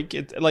the pike.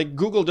 Like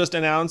Google just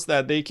announced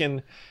that they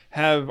can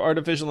have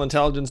artificial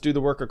intelligence do the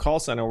work of call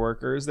center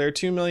workers. There are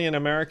 2 million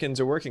Americans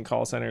who work in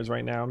call centers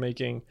right now,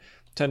 making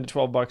 $10 to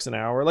 $12 an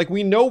hour. Like,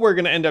 we know we're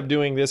going to end up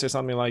doing this or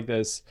something like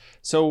this.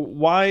 So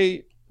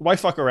why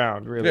fuck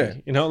around, really? Yeah.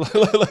 You know,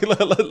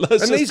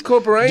 let's and these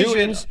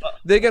corporations,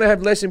 they're going to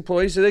have less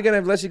employees, so they're going to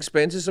have less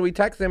expenses. So we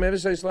tax them ever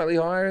so slightly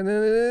higher, and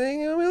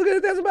then we'll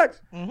get $1,000.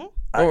 Mm-hmm.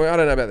 Oh, I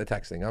don't know about the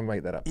tax thing. I'll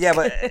make that up. Yeah,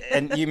 but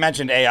and you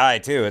mentioned AI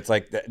too. It's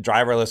like the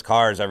driverless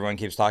cars. Everyone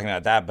keeps talking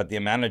about that, but the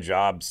amount of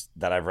jobs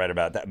that I've read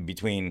about that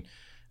between,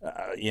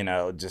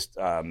 just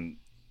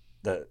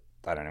the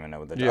I don't even know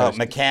what the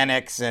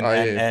mechanics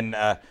and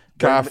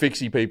car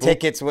fixie people.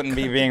 Tickets wouldn't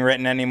be being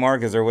written anymore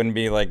because there wouldn't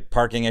be like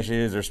parking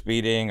issues or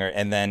speeding,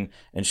 and then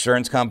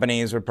insurance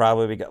companies would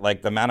probably be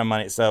like the amount of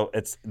money. So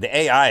it's the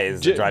AI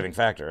is the driving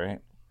factor, right?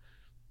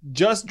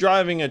 Just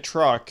driving a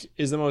truck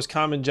is the most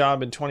common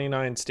job in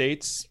 29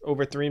 states.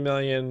 Over 3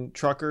 million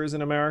truckers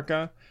in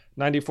America.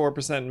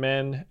 94%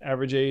 men,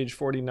 average age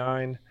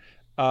 49.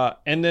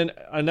 And then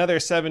another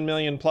 7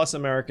 million plus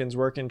Americans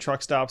work in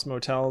truck stops,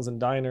 motels, and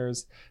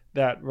diners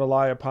that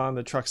rely upon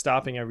the truck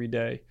stopping every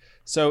day.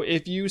 So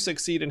if you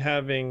succeed in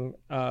having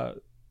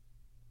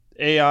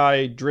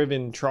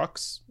AI-driven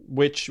trucks,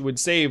 which would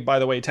save, by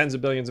the way, tens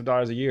of billions of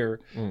dollars a year,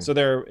 so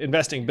they're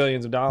investing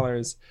billions of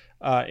dollars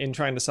in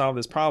trying to solve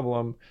this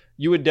problem,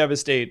 you would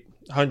devastate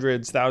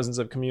hundreds, thousands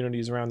of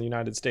communities around the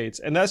United States.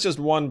 And that's just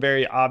one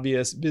very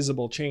obvious,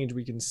 visible change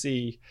we can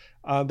see.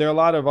 There are a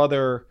lot of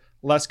other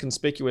less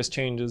conspicuous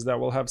changes that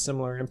will have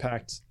similar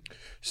impacts.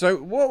 So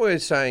what we're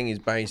saying is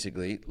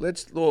basically,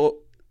 let's let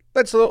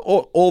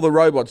all the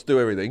robots do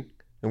everything,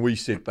 and we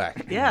sit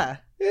back. Yeah.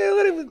 Yeah,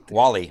 let him.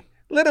 Wall-E.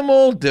 Let them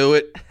all do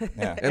it.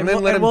 Yeah. And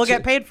then we'll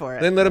get paid for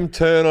it. Then let them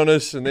turn on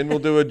us, and then we'll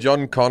do a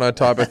John Connor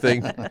type of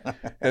thing,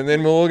 and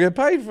then we'll all get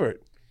paid for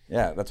it.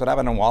 Yeah, that's what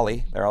happened in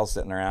Wall-E. They're all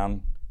sitting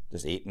around,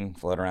 just eating,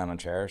 floating around on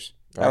chairs.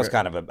 That was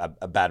kind of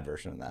a bad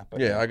version of that. But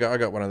yeah, I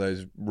got one of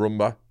those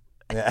Roomba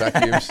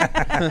vacuums.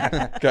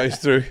 Goes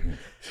through.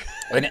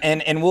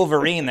 And in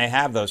Wolverine, they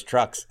have those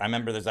trucks. I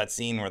remember there's that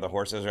scene where the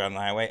horses are on the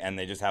highway, and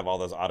they just have all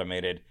those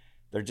automated.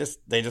 They just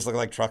look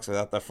like trucks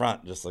without the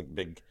front, just like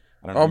big.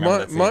 I don't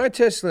know. My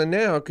Tesla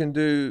now can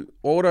do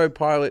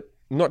autopilot,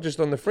 not just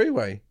on the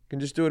freeway. Can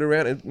just do it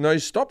around. It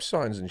knows stop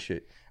signs and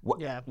shit.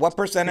 What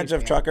percentage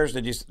of truckers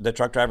the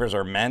truck drivers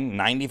are men?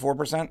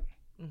 94%?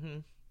 Mm-hmm.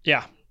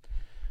 Yeah.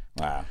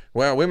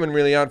 Wow, women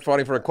really aren't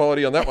fighting for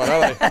equality on that one,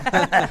 are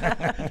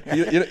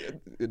they?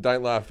 you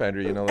don't laugh,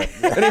 Andrew, you know that.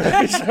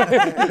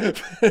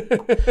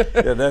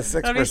 Yeah, that's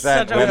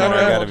 6% women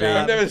are going to be.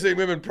 I've never seen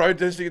women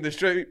protesting in the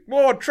street.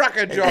 More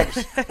trucker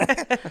jobs.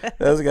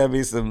 There's got to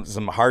be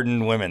some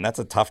hardened women. That's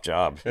a tough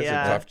job. That's a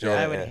tough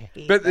job.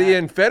 But the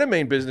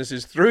amphetamine business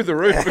is through the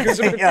roof. Because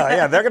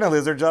yeah, they're going to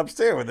lose their jobs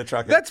too with the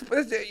truckers. That's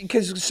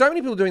because so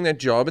many people are doing that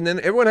job, and then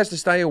everyone has to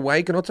stay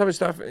awake and all type of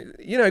stuff.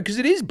 You know, because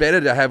it is better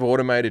to have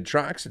automated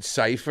trucks. It's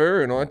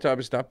safer and all that type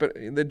of stuff. But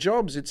the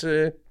jobs, it's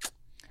a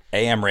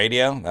AM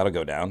radio, that'll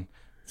go down.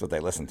 That's what they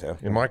listen to.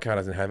 And my car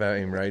doesn't have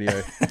AM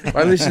radio.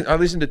 I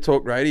listen to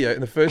talk radio,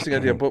 and the first thing I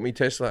did, I bought me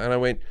Tesla, and I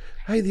went,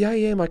 "Hey, the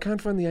AM, I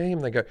can't find the AM."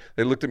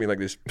 They looked at me like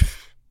this.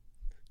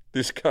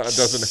 This car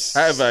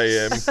doesn't have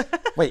AM.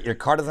 Wait, your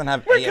car doesn't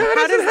have AM? My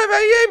car doesn't have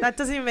AM. That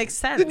doesn't even make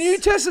sense. The new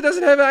Tesla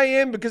doesn't have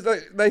AM because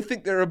they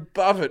think they're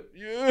above it.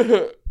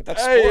 Yeah.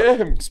 That's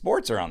AM.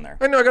 Sports are on there.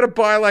 I know I got to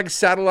buy like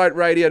satellite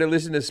radio to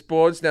listen to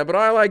sports now, but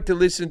I like to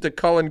listen to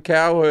Colin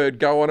Cowherd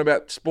go on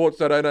about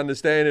sports I don't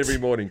understand every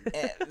morning.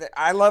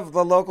 I love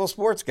the local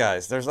sports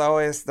guys. They're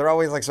always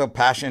like so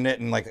passionate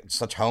and like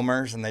such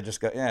homers, and they just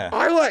go, yeah.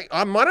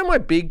 One of my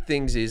big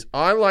things is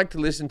I like to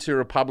listen to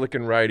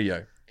Republican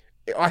radio.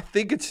 I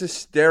think it's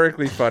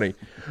hysterically funny.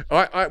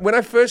 When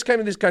I first came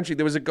to this country,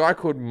 there was a guy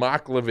called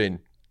Mark Levin,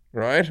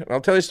 right? And I'll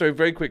tell you a story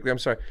very quickly. I'm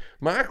sorry.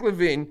 Mark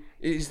Levin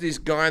is this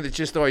guy that's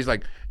just always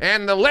like,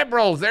 and the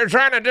liberals, they're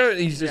trying to do it.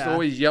 He's just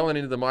always yelling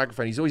into the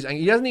microphone. He's always angry.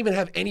 He doesn't even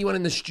have anyone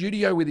in the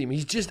studio with him.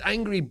 He's just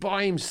angry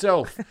by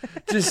himself,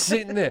 just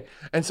sitting there.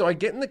 And so I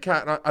get in the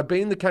car, and I've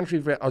been in the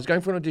country I was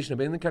going for an audition. I've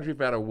been in the country for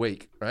about a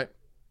week, right?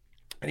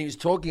 And he was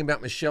talking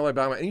about Michelle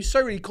Obama, and he's so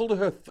rude. He called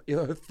her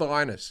her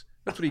thighness.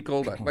 That's what he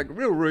called her. Like a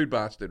real rude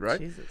bastard, right?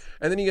 Jesus.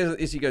 And then he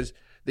goes,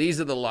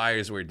 these are the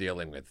liars we're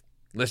dealing with.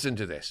 Listen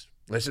to this.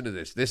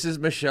 This is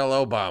Michelle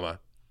Obama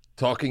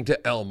talking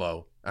to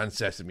Elmo on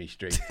Sesame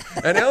Street.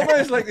 And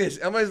Elmo's like this.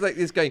 Elmo's like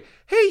this going,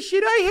 hey,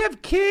 should I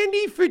have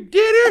candy for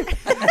dinner?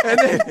 And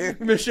then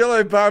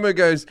Michelle Obama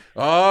goes,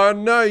 oh,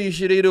 no, you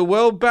should eat a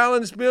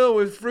well-balanced meal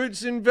with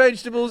fruits and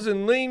vegetables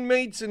and lean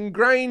meats and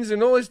grains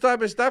and all this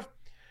type of stuff.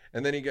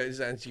 And then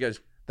she goes,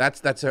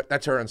 that's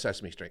her on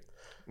Sesame Street.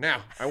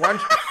 Now, I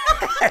want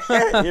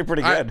you're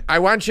pretty good. I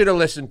want you to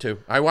listen to.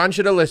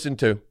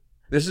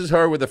 This is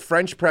her with a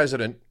French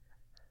president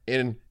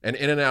in an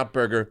In-N-Out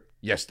burger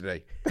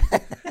yesterday.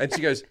 And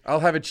she goes, I'll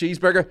have a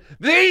cheeseburger.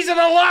 These are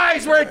the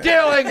lies we're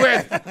dealing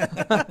with.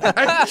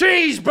 A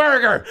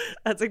cheeseburger.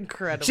 That's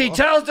incredible. She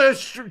tells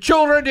the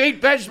children to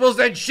eat vegetables,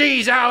 and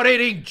she's out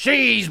eating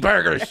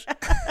cheeseburgers.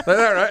 Like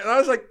that, right? And I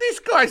was like, this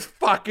guy's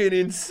fucking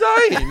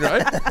insane,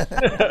 right?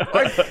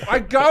 I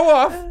go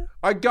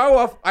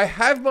off. I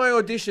have my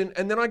audition,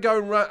 and then I go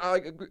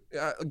and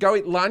go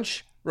eat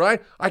lunch,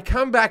 right? I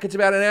come back. It's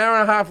about an hour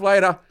and a half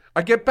later.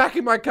 I get back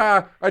in my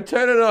car, I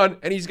turn it on,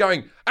 and he's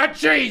going, a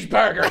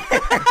cheeseburger.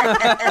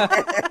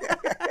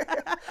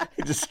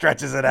 He just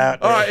stretches it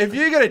out. All right, if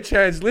you get a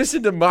chance,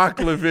 listen to Mark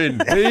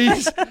Levin.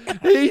 He's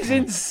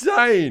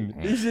insane.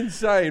 He's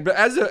insane. But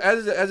as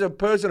a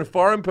person, a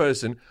foreign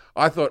person,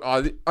 I thought,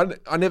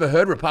 I never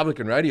heard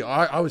Republican radio.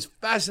 I was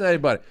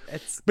fascinated by it.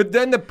 But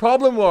then the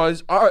problem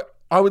was, I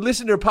would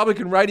listen to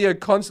Republican radio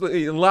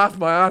constantly and laugh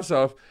my ass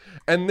off,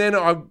 and then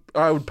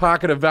I would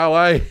park at a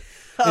valet.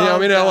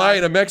 I'm in LA,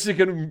 and a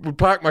Mexican would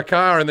park my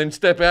car and then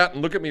step out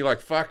and look at me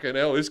like, fucking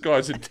hell, this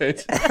guy's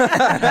intense. Don't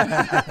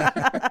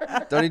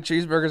eat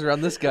cheeseburgers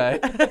around this guy.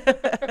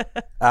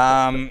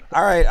 All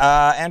right,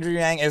 Andrew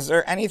Yang, is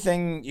there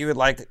anything you would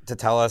like to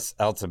tell us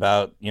else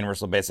about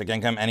universal basic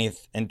income? Any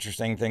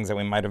interesting things that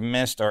we might have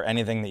missed, or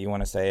anything that you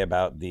want to say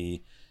about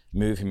the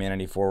Move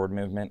Humanity Forward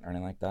movement or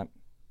anything like that?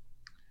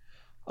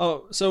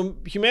 Oh, so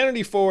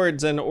Humanity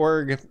Forward's an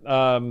org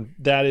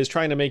that is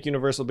trying to make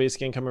universal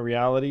basic income a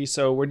reality.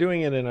 So we're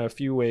doing it in a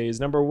few ways.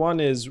 Number one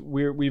is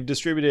we've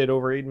distributed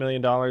over $8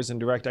 million in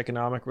direct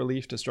economic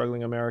relief to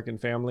struggling American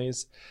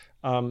families.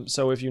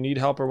 So if you need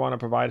help or want to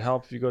provide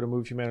help, if you go to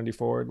Move Humanity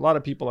Forward, a lot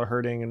of people are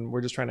hurting and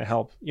we're just trying to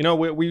help. You know,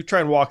 we try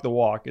and walk the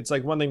walk. It's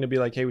like one thing to be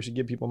like, hey, we should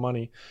give people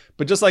money.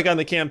 But just like on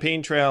the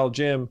campaign trail,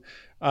 Jim,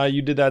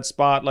 you did that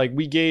spot. Like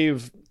we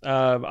gave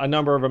a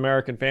number of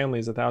American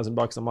families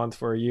 $1,000 a month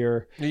for a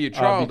year. You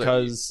trialed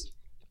because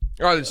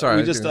it. Oh, sorry.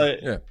 We just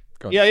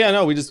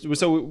no,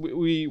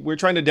 we're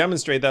trying to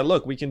demonstrate that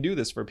look, we can do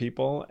this for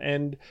people,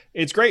 and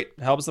it's great.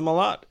 It helps them a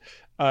lot.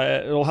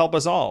 It'll help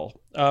us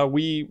all.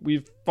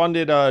 We've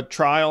funded a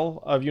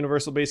trial of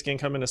universal basic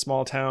income in a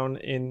small town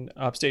in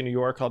upstate New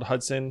York called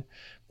Hudson.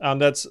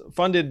 That's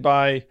funded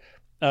by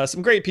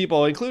some great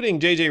people,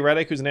 including JJ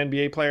Redick, who's an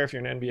NBA player. If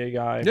you're an NBA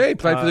guy, yeah, he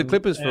played for the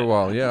Clippers for a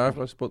while. Yeah,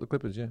 I support the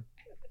Clippers. Yeah.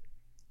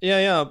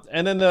 Yeah.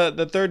 And then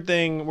the third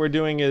thing we're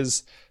doing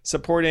is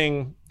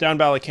supporting down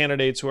ballot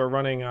candidates who are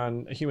running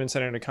on a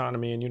human-centered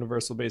economy and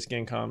universal basic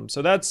income.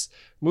 So that's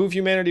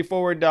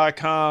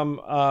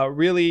movehumanityforward.com.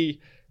 Really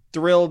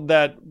thrilled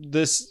that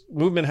this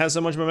movement has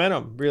so much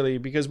momentum, really,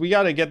 because we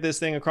got to get this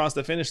thing across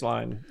the finish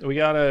line. We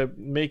got to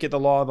make it the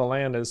law of the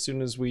land as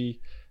soon as we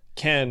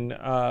can,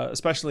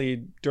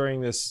 especially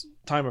during this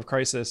time of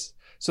crisis.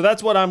 So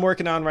that's what I'm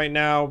working on right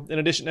now, in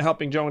addition to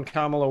helping Joe and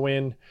Kamala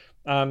win.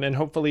 And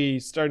hopefully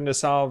starting to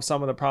solve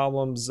some of the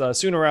problems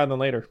sooner rather than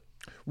later.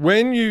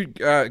 When you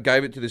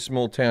gave it to this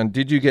small town,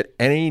 did you get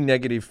any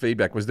negative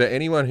feedback? Was there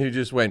anyone who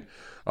just went,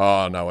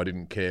 "Oh no, I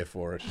didn't care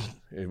for it.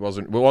 It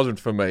wasn't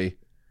for me"?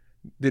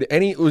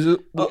 Was it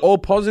all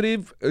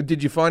positive?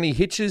 Did you find any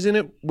hitches in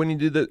it when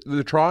you did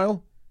the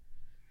trial?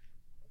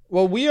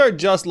 Well, we are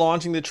just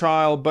launching the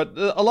trial, but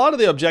a lot of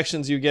the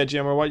objections you get,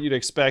 Jim, are what you'd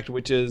expect,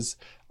 which is,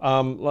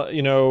 how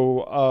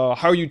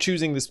are you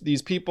choosing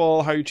these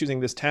people? How are you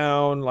choosing this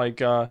town? Like,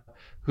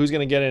 who's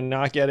going to get it and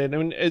not get it? I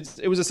mean,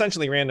 it was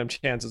essentially random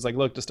chance. It's like,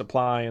 look, just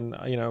apply, and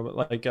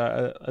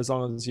as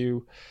long as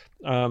you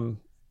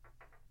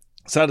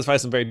satisfy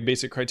some very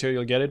basic criteria,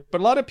 you'll get it.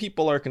 But a lot of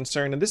people are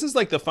concerned, and this is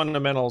like the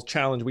fundamental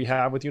challenge we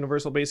have with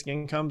universal basic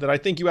income that I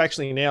think you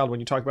actually nailed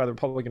when you talk about the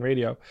Republican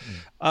radio,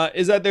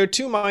 is that there are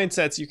two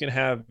mindsets you can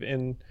have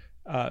in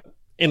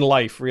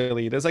life,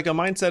 really. There's like a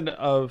mindset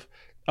of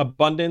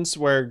abundance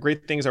where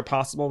great things are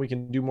possible, we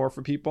can do more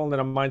for people, and then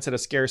a mindset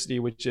of scarcity,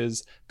 which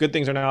is good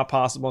things are not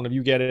possible, and if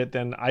you get it,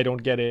 then I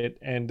don't get it,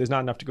 and there's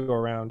not enough to go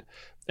around.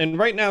 And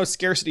right now,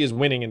 scarcity is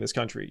winning in this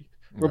country.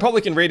 Right.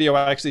 Republican radio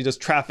actually just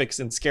traffics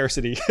in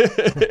scarcity.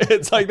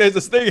 It's like there's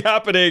this thing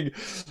happening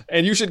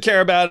and you should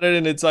care about it,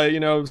 and it's like,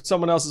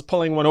 someone else is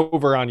pulling one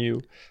over on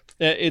you.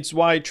 It's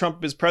why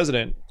Trump is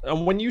president.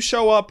 And when you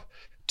show up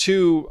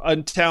to a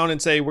town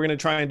and say we're going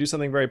to try and do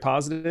something very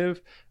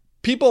positive,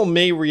 people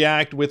may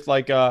react with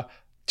like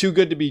too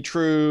good to be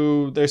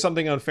true. There's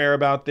something unfair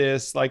about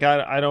this. Like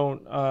I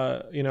don't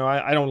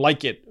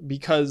like it,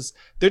 because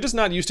they're just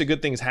not used to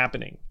good things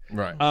happening.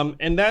 Right.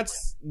 And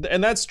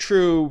that's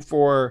true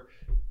for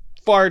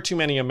far too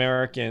many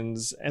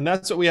Americans, and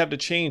that's what we have to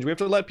change. We have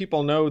to let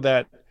people know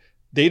that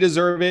they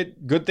deserve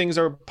it. Good things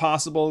are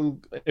possible.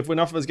 If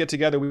enough of us get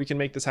together, we can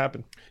make this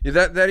happen.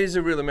 Yeah, that is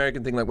a real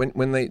American thing. Like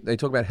when they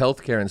talk about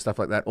healthcare and stuff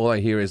like that, all I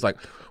hear is like,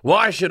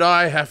 why should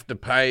I have to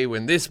pay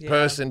when this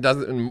person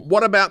doesn't? And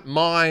what about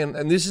mine?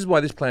 And this is why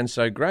this plan's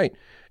so great.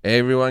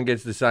 Everyone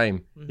gets the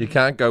same. You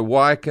can't go,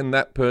 why can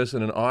that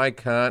person and I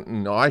can't,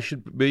 and I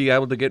should be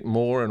able to get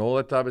more and all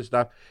that type of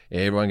stuff.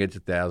 Everyone gets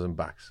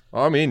 $1,000.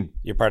 I'm in.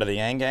 You're part of the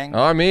Yang Gang?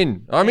 I'm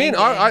in.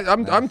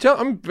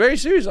 I'm very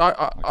serious.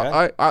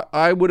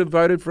 I would have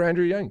voted for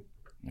Andrew Yang.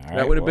 Right,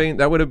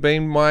 that would have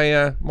been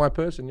my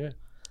person, yeah.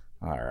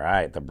 All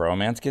right, the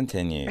bromance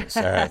continues.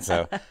 All right,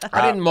 so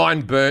I didn't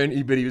mind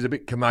Bernie, but he was a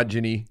bit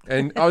curmudgeon-y.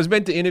 And I was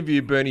meant to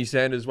interview Bernie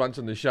Sanders once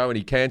on the show, and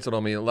he cancelled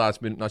on me at the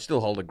last minute, and I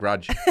still hold a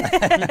grudge.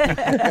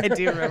 I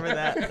do remember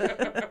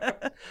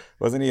that.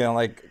 Wasn't he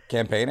on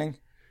campaigning?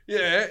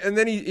 Yeah, and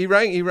then he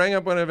rang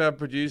up one of our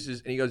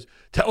producers, and he goes,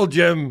 "Tell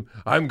Jim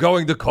I'm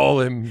going to call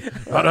him."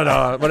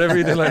 Whatever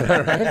he did like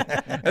that,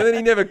 right? And then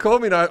he never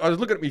called me, and I was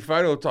looking at my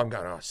phone all the time,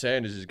 going, "Oh,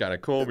 Sanders is going to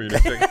call me in a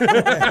second."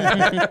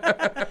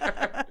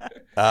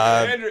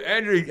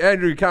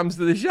 Andrew comes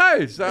to the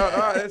show, so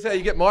that's how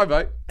you get my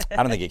vote. I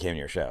don't think he came to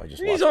your show.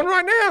 He's on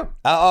right now.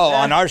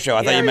 On our show.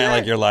 I thought you meant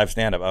like your live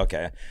stand-up.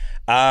 Okay.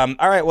 All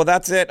right. Well,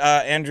 that's it.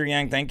 Andrew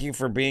Yang, thank you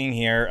for being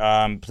here.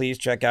 Please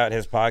check out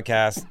his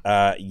podcast,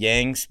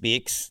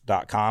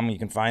 yangspeaks.com. You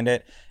can find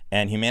it.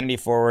 And Humanity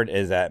Forward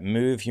is at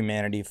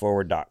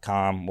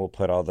movehumanityforward.com. We'll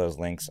put all those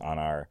links on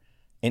our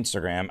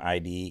Instagram,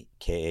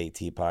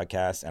 IDKAT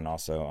podcast, and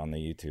also on the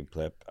YouTube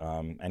clip.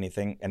 Any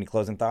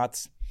closing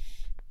thoughts?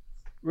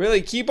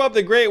 Really, keep up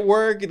the great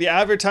work. The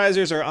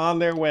advertisers are on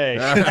their way.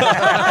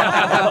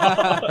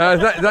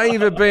 Thank you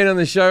for being on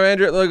the show,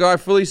 Andrew. Look, I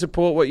fully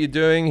support what you're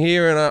doing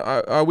here, and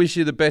I wish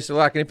you the best of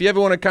luck. And if you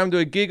ever want to come to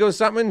a gig or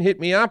something,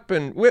 hit me up.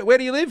 And where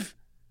do you live?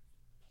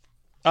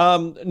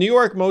 New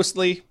York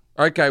mostly.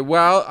 Okay,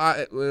 well,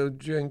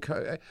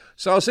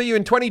 so I'll see you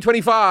in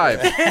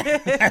 2025.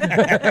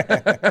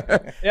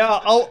 Yeah,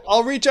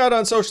 I'll reach out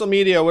on social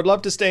media. Would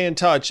love to stay in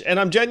touch. And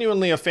I'm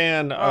genuinely a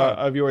fan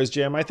of yours,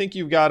 Jim. I think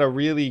you've got a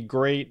really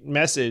great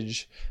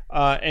message,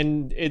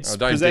 and it's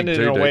presented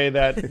in a way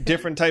that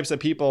different types of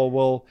people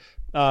will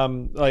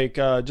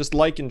just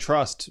like and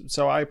trust.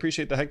 So I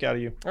appreciate the heck out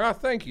of you. Oh,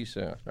 thank you,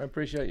 sir. I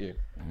appreciate you.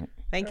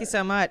 Thank you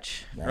so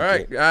much. All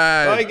right,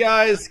 bye,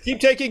 guys. Keep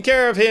taking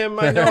care of him.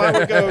 I know how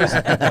it goes.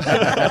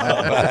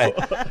 Bye.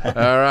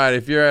 All right,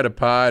 if you're at a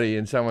party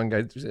and someone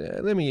goes,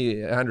 "Let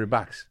me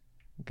 $100,"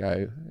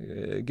 go,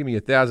 "Give me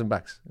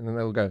 $1,000," and then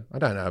they'll go, "I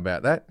don't know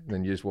about that," and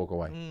then you just walk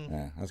away.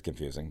 Yeah, that's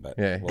confusing, but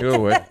yeah, good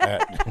work.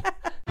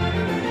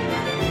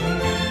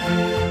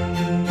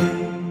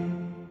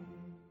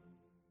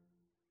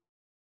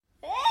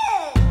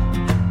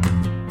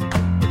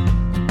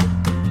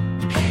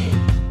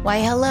 Why,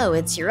 hello,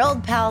 it's your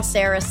old pal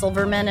Sarah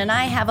Silverman, and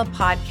I have a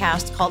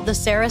podcast called The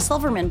Sarah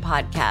Silverman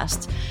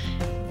Podcast.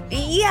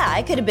 Yeah,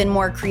 I could have been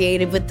more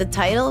creative with the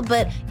title,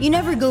 but you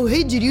never go,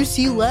 "Hey, did you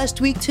see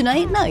Last Week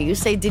Tonight?" No, you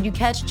say, "Did you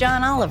catch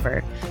John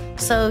Oliver?"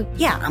 So,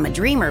 yeah, I'm a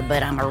dreamer,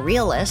 but I'm a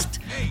realist.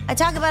 I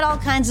talk about all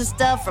kinds of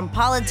stuff, from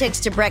politics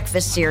to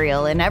breakfast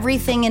cereal and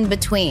everything in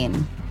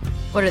between.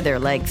 What are there,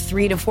 like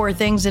 3 to 4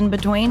 things in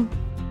between?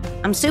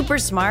 I'm super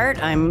smart.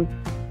 I'm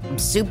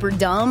super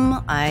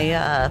dumb.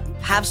 I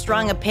have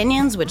strong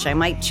opinions, which I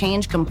might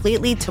change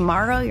completely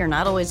tomorrow. You're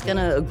not always going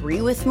to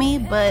agree with me,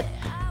 but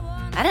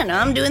I don't know.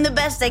 I'm doing the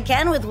best I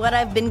can with what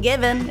I've been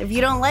given. If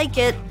you don't like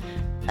it,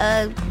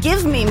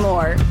 give me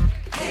more.